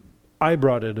ordained it. I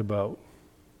brought it about.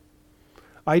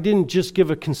 I didn't just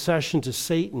give a concession to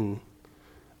Satan.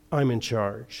 I'm in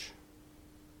charge.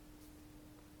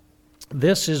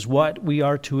 This is what we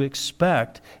are to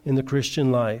expect in the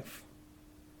Christian life.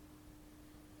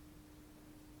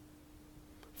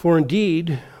 For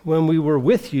indeed, when we were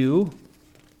with you,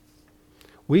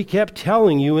 we kept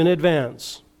telling you in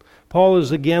advance. Paul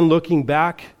is again looking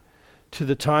back to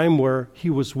the time where he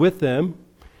was with them.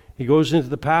 He goes into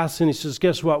the past and he says,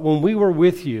 guess what? When we were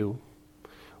with you,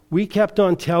 we kept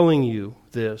on telling you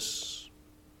this.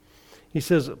 He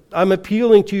says, I'm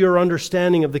appealing to your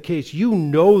understanding of the case. You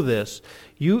know this.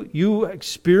 You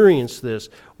experienced this.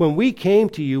 When we came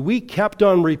to you, we kept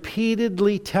on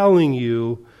repeatedly telling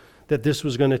you that this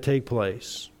was going to take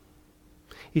place.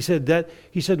 He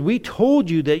said we told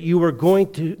you that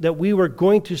we were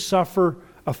going to suffer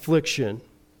affliction.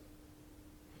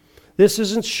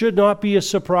 This should not be a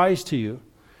surprise to you.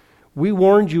 We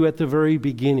warned you at the very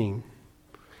beginning.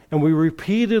 And we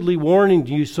repeatedly warned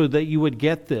you so that you would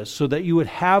get this, so that you would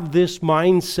have this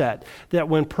mindset that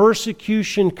when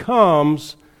persecution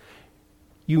comes,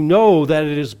 you know that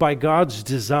it is by God's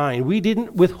design. We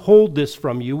didn't withhold this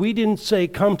from you. We didn't say,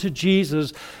 come to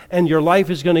Jesus and your life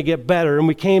is going to get better. And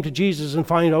we came to Jesus and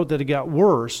find out that it got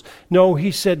worse. No,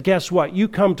 He said, guess what? You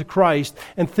come to Christ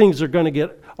and things are going to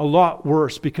get a lot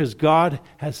worse because God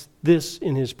has this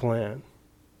in His plan.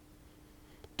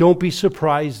 Don't be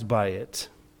surprised by it.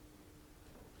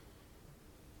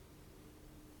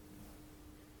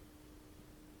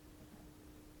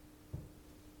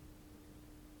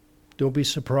 Don't be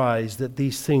surprised that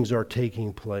these things are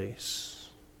taking place.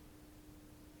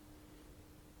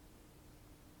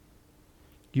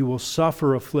 You will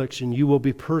suffer affliction. You will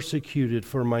be persecuted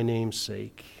for my name's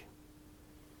sake.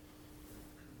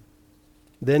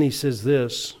 Then he says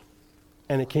this,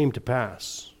 and it came to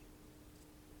pass.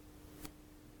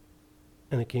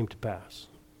 And it came to pass.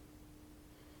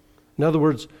 In other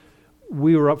words,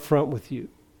 we were up front with you.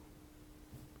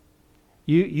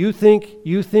 You think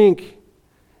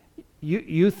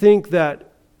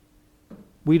that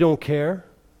we don't care?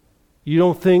 You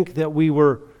don't think that we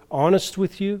were honest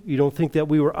with you? You don't think that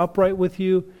we were upright with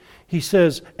you? He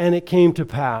says, and it came to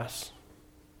pass.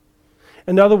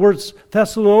 In other words,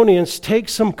 Thessalonians, take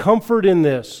some comfort in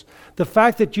this. The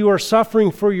fact that you are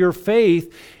suffering for your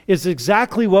faith is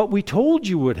exactly what we told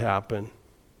you would happen.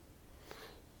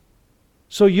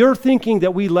 So you're thinking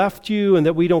that we left you and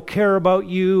that we don't care about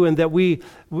you and that we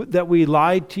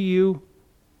lied to you.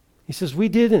 He says, we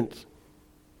didn't.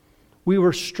 We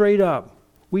were straight up.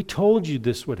 We told you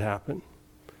this would happen.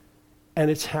 And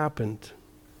it's happened.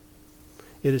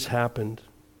 It has happened.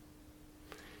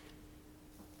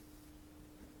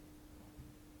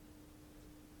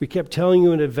 We kept telling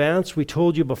you in advance. We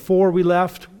told you before we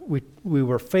left. We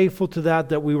were faithful to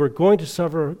that we were going to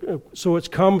suffer. So it's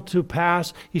come to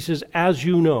pass. He says, as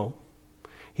you know.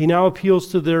 He now appeals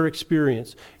to their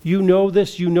experience. You know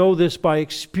this by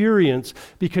experience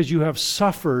because you have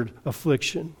suffered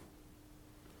affliction.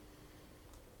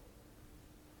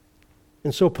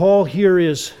 And so Paul here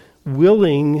is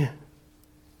willing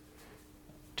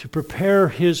to prepare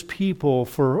his people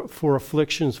for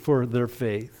afflictions for their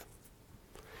faith.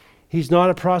 He's not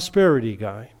a prosperity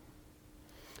guy.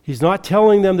 He's not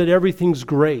telling them that everything's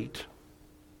great.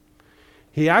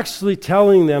 He's actually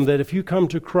telling them that if you come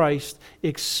to Christ,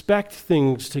 expect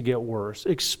things to get worse.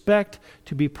 Expect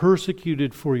to be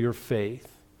persecuted for your faith.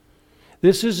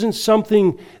 This isn't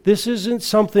something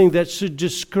that should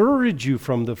discourage you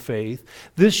from the faith.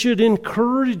 This should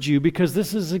encourage you because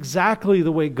this is exactly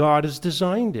the way God has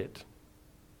designed it.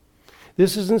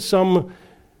 This isn't some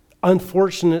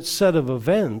unfortunate set of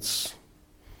events.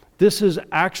 This is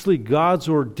actually God's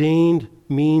ordained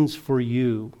means for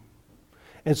you.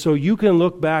 And so you can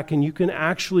look back and you can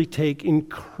actually take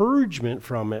encouragement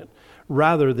from it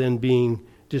rather than being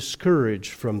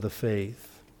discouraged from the faith.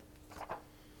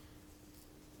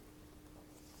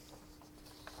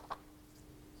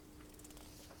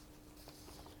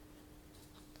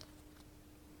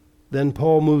 Then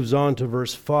Paul moves on to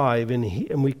verse 5,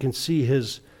 and we can see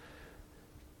his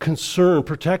concern,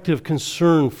 protective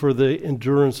concern for the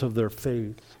endurance of their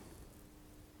faith.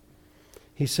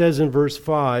 He says in verse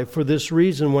 5, for this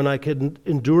reason, when I could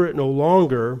endure it no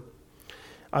longer,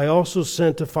 I also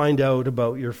sent to find out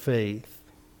about your faith.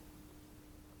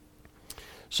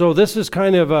 So this is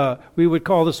kind of we would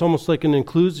call this almost like an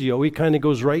inclusio. He kind of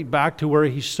goes right back to where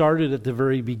he started at the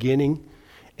very beginning,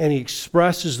 and he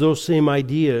expresses those same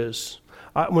ideas.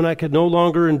 When I could no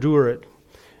longer endure it,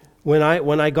 when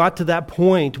I got to that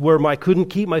point where I couldn't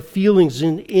keep my feelings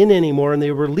in anymore and they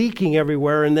were leaking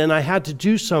everywhere, and then I had to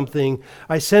do something,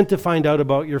 I sent to find out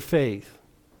about your faith.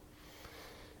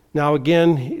 Now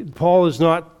again, Paul is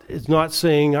not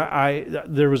saying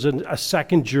there was a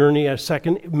second journey, a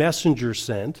second messenger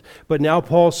sent, but now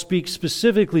Paul speaks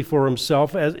specifically for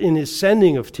himself as in his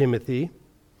sending of Timothy.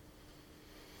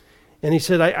 And he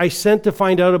said, I sent to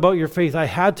find out about your faith. I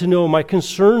had to know. My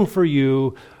concern for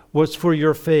you was for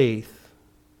your faith.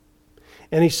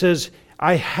 And he says,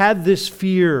 I had this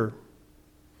fear.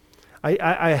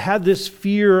 I had this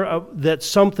fear that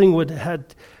something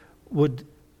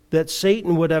that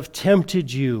Satan would have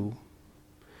tempted you.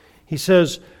 He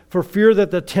says, for fear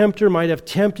that the tempter might have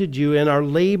tempted you and our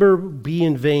labor be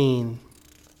in vain.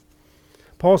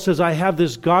 Paul says, I have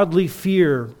this godly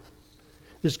fear,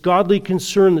 this godly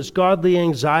concern, this godly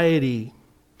anxiety.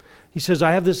 He says,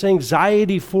 I have this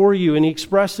anxiety for you. And he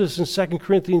expressed this in 2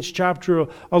 Corinthians chapter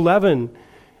 11,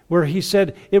 where he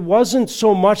said it wasn't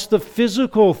so much the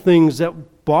physical things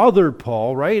that bothered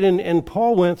Paul, right? And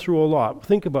Paul went through a lot.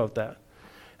 Think about that.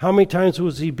 How many times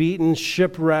was he beaten,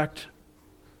 shipwrecked?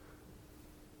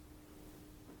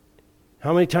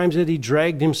 How many times had he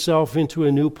dragged himself into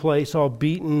a new place, all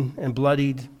beaten and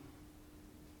bloodied?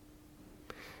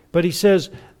 But he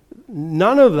says,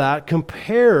 none of that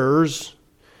compares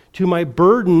to my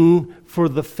burden for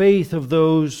the faith of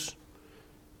those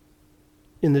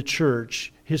in the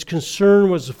church. His concern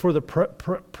was for the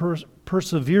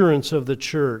perseverance of the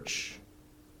church.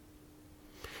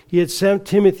 He had sent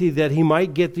Timothy that he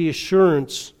might get the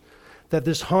assurance that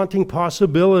this haunting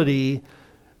possibility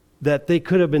that they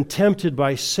could have been tempted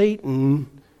by Satan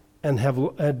and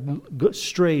had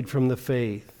strayed from the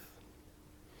faith.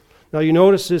 Now you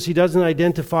notice this, he doesn't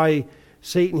identify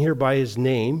Satan here by his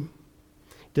name.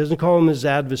 Doesn't call him his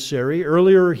adversary.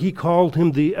 Earlier, he called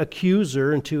him the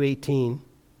accuser in 2:18.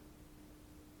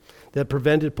 That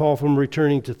prevented Paul from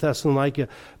returning to Thessalonica.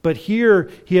 But here,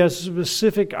 he has a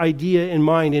specific idea in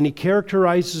mind, and he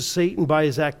characterizes Satan by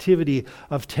his activity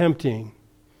of tempting,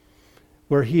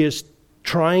 where he is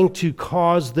trying to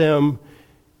cause them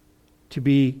to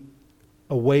be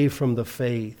away from the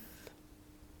faith.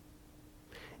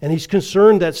 And he's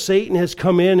concerned that Satan has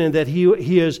come in and that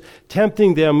he is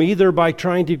tempting them either by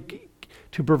trying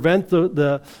to prevent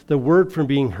the word from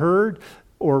being heard,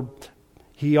 or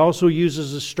he also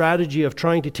uses a strategy of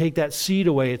trying to take that seed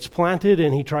away. It's planted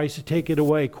and he tries to take it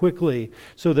away quickly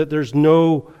so that there's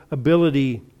no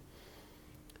ability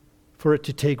for it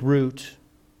to take root.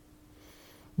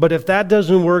 But if that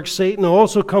doesn't work, Satan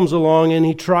also comes along and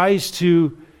he tries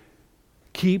to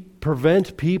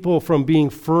prevent people from being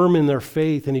firm in their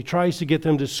faith, and he tries to get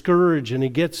them discouraged, and he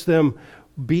gets them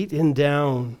beaten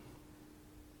down.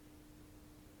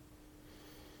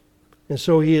 And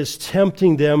so he is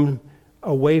tempting them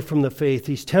away from the faith.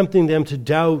 He's tempting them to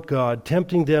doubt God,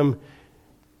 tempting them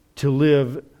to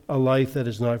live a life that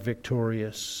is not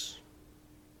victorious.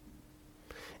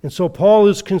 And so Paul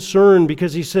is concerned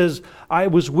because he says, I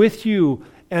was with you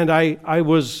and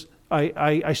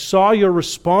I saw your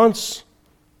response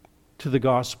to the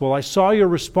gospel. I saw your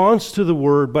response to the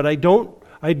word, but I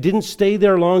didn't stay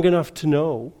there long enough to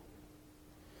know.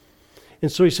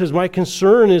 And so he says, my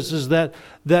concern is that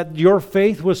your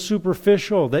faith was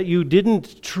superficial, that you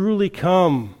didn't truly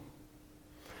come,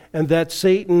 and that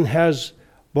Satan has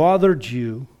bothered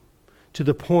you to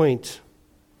the point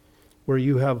where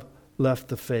you have left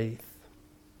the faith.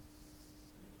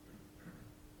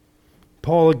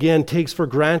 Paul again takes for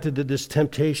granted that this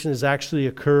temptation has actually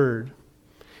occurred,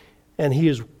 and he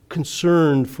is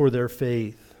concerned for their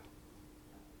faith.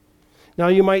 Now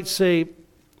you might say,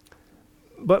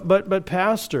 but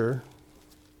Pastor,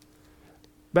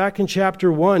 back in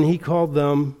chapter 1, he called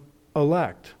them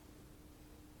elect.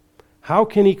 How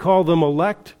can he call them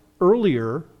elect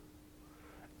earlier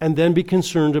and then be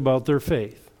concerned about their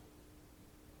faith?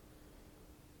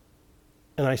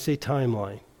 And I say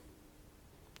timeline.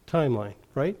 Timeline,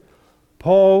 right?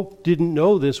 Paul didn't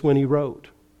know this when he wrote.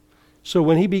 So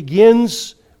when he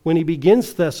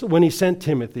sent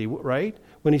Timothy, right?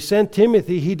 When he sent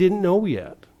Timothy, he didn't know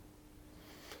yet.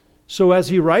 So as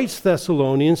he writes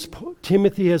Thessalonians,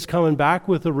 Timothy has come back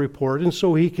with a report, and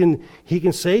so he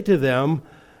can say to them,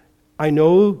 I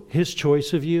know his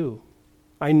choice of you.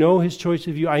 I know his choice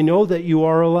of you. I know that you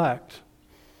are elect.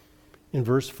 In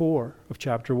verse 4 of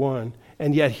chapter 1.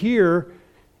 And yet here,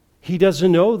 he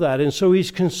doesn't know that, and so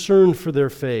he's concerned for their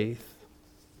faith.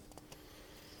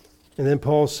 And then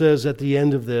Paul says at the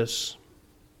end of this,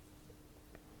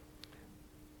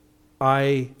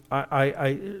 lest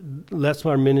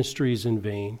our ministry is in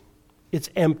vain. It's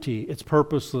empty. It's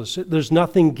purposeless. There's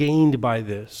nothing gained by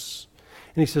this.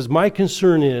 And he says, my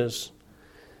concern is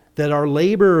that our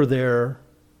labor there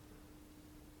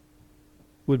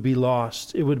would be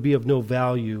lost. It would be of no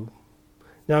value.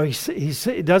 Now, he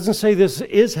doesn't say this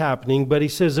is happening, but he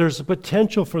says there's a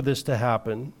potential for this to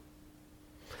happen.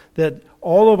 That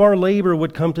all of our labor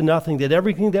would come to nothing. That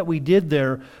everything that we did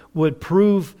there would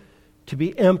prove to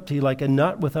be empty, like a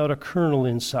nut without a kernel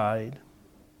inside.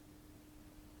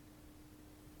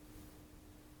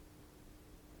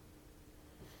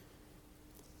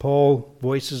 Paul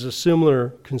voices a similar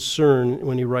concern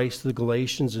when he writes to the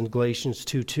Galatians in Galatians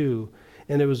 2:2.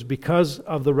 And it was because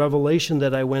of the revelation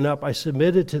that I went up, I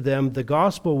submitted to them the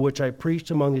gospel which I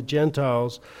preached among the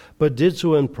Gentiles, but did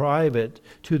so in private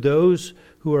to those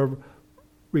who are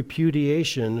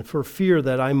repudiation, for fear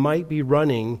that I might be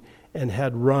running and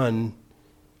had run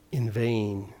in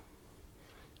vain.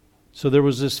 So there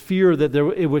was this fear that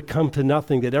it would come to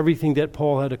nothing, that everything that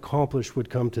Paul had accomplished would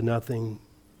come to nothing.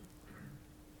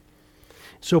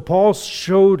 So Paul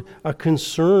showed a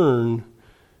concern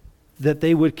that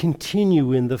they would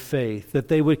continue in the faith, that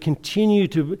they would continue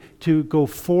to go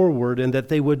forward, and that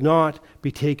they would not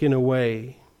be taken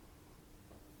away.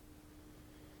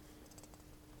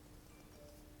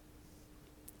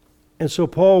 And so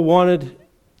Paul wanted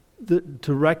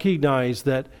to recognize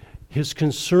that his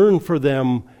concern for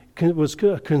them was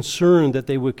a concern that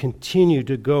they would continue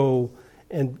to go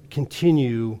and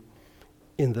continue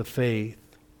in the faith.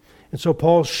 And so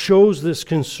Paul shows this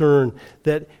concern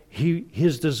that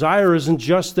his desire isn't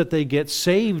just that they get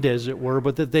saved, as it were,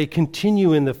 but that they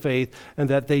continue in the faith and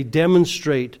that they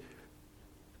demonstrate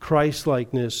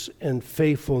Christ-likeness and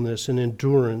faithfulness and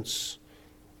endurance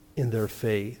in their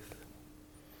faith.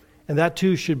 And that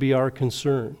too should be our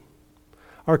concern.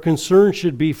 Our concern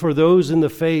should be for those in the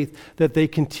faith, that they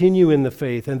continue in the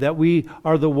faith, and that we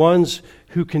are the ones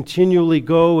who continually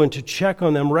go and to check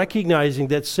on them, recognizing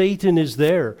that Satan is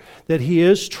there, that he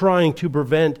is trying to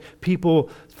prevent people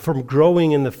from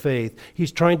growing in the faith.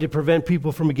 He's trying to prevent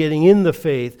people from getting in the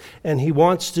faith, and he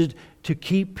wants to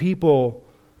keep people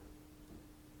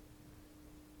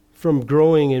from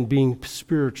growing and being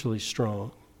spiritually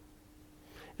strong.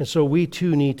 And so we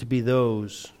too need to be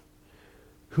those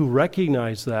who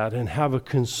recognize that and have a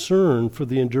concern for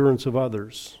the endurance of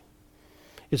others.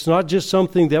 It's not just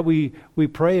something that we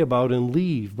pray about and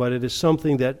leave, but it is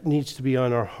something that needs to be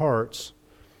on our hearts,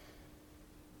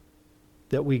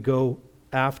 that we go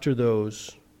after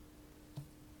those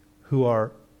who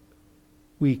are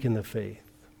weak in the faith.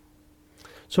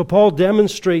 So Paul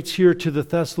demonstrates here to the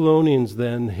Thessalonians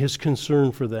then his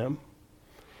concern for them.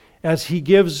 As he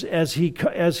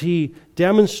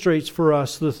demonstrates for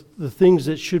us the things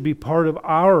that should be part of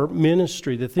our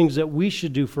ministry, the things that we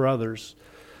should do for others,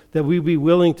 that we be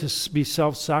willing to be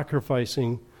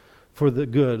self-sacrificing for the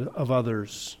good of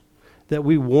others, that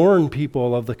we warn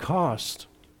people of the cost,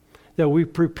 that we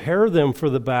prepare them for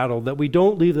the battle, that we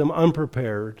don't leave them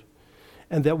unprepared,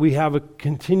 and that we have a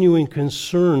continuing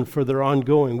concern for their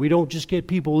ongoing. We don't just get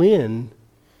people in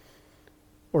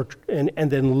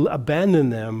and then abandon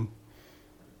them,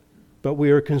 but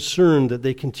we are concerned that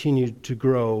they continue to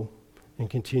grow and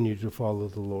continue to follow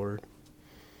the Lord.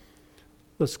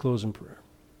 Let's close in prayer.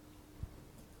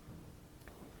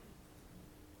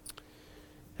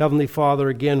 Heavenly Father,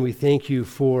 again, we thank you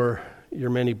for your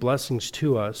many blessings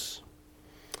to us.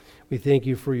 We thank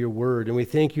you for your word, and we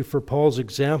thank you for Paul's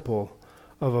example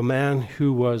of a man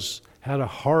who had a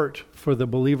heart for the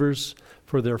believers,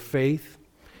 for their faith,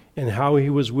 and how he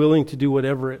was willing to do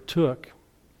whatever it took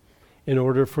in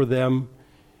order for them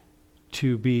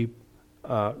to be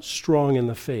strong in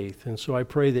the faith. And so I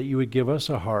pray that you would give us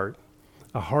a heart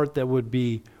that would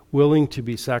be willing to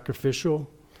be sacrificial,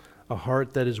 a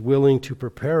heart that is willing to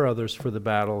prepare others for the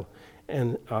battle,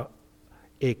 and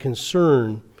a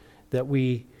concern that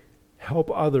we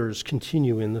help others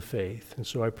continue in the faith. And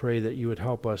so I pray that you would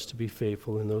help us to be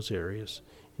faithful in those areas.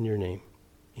 In your name,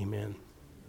 amen.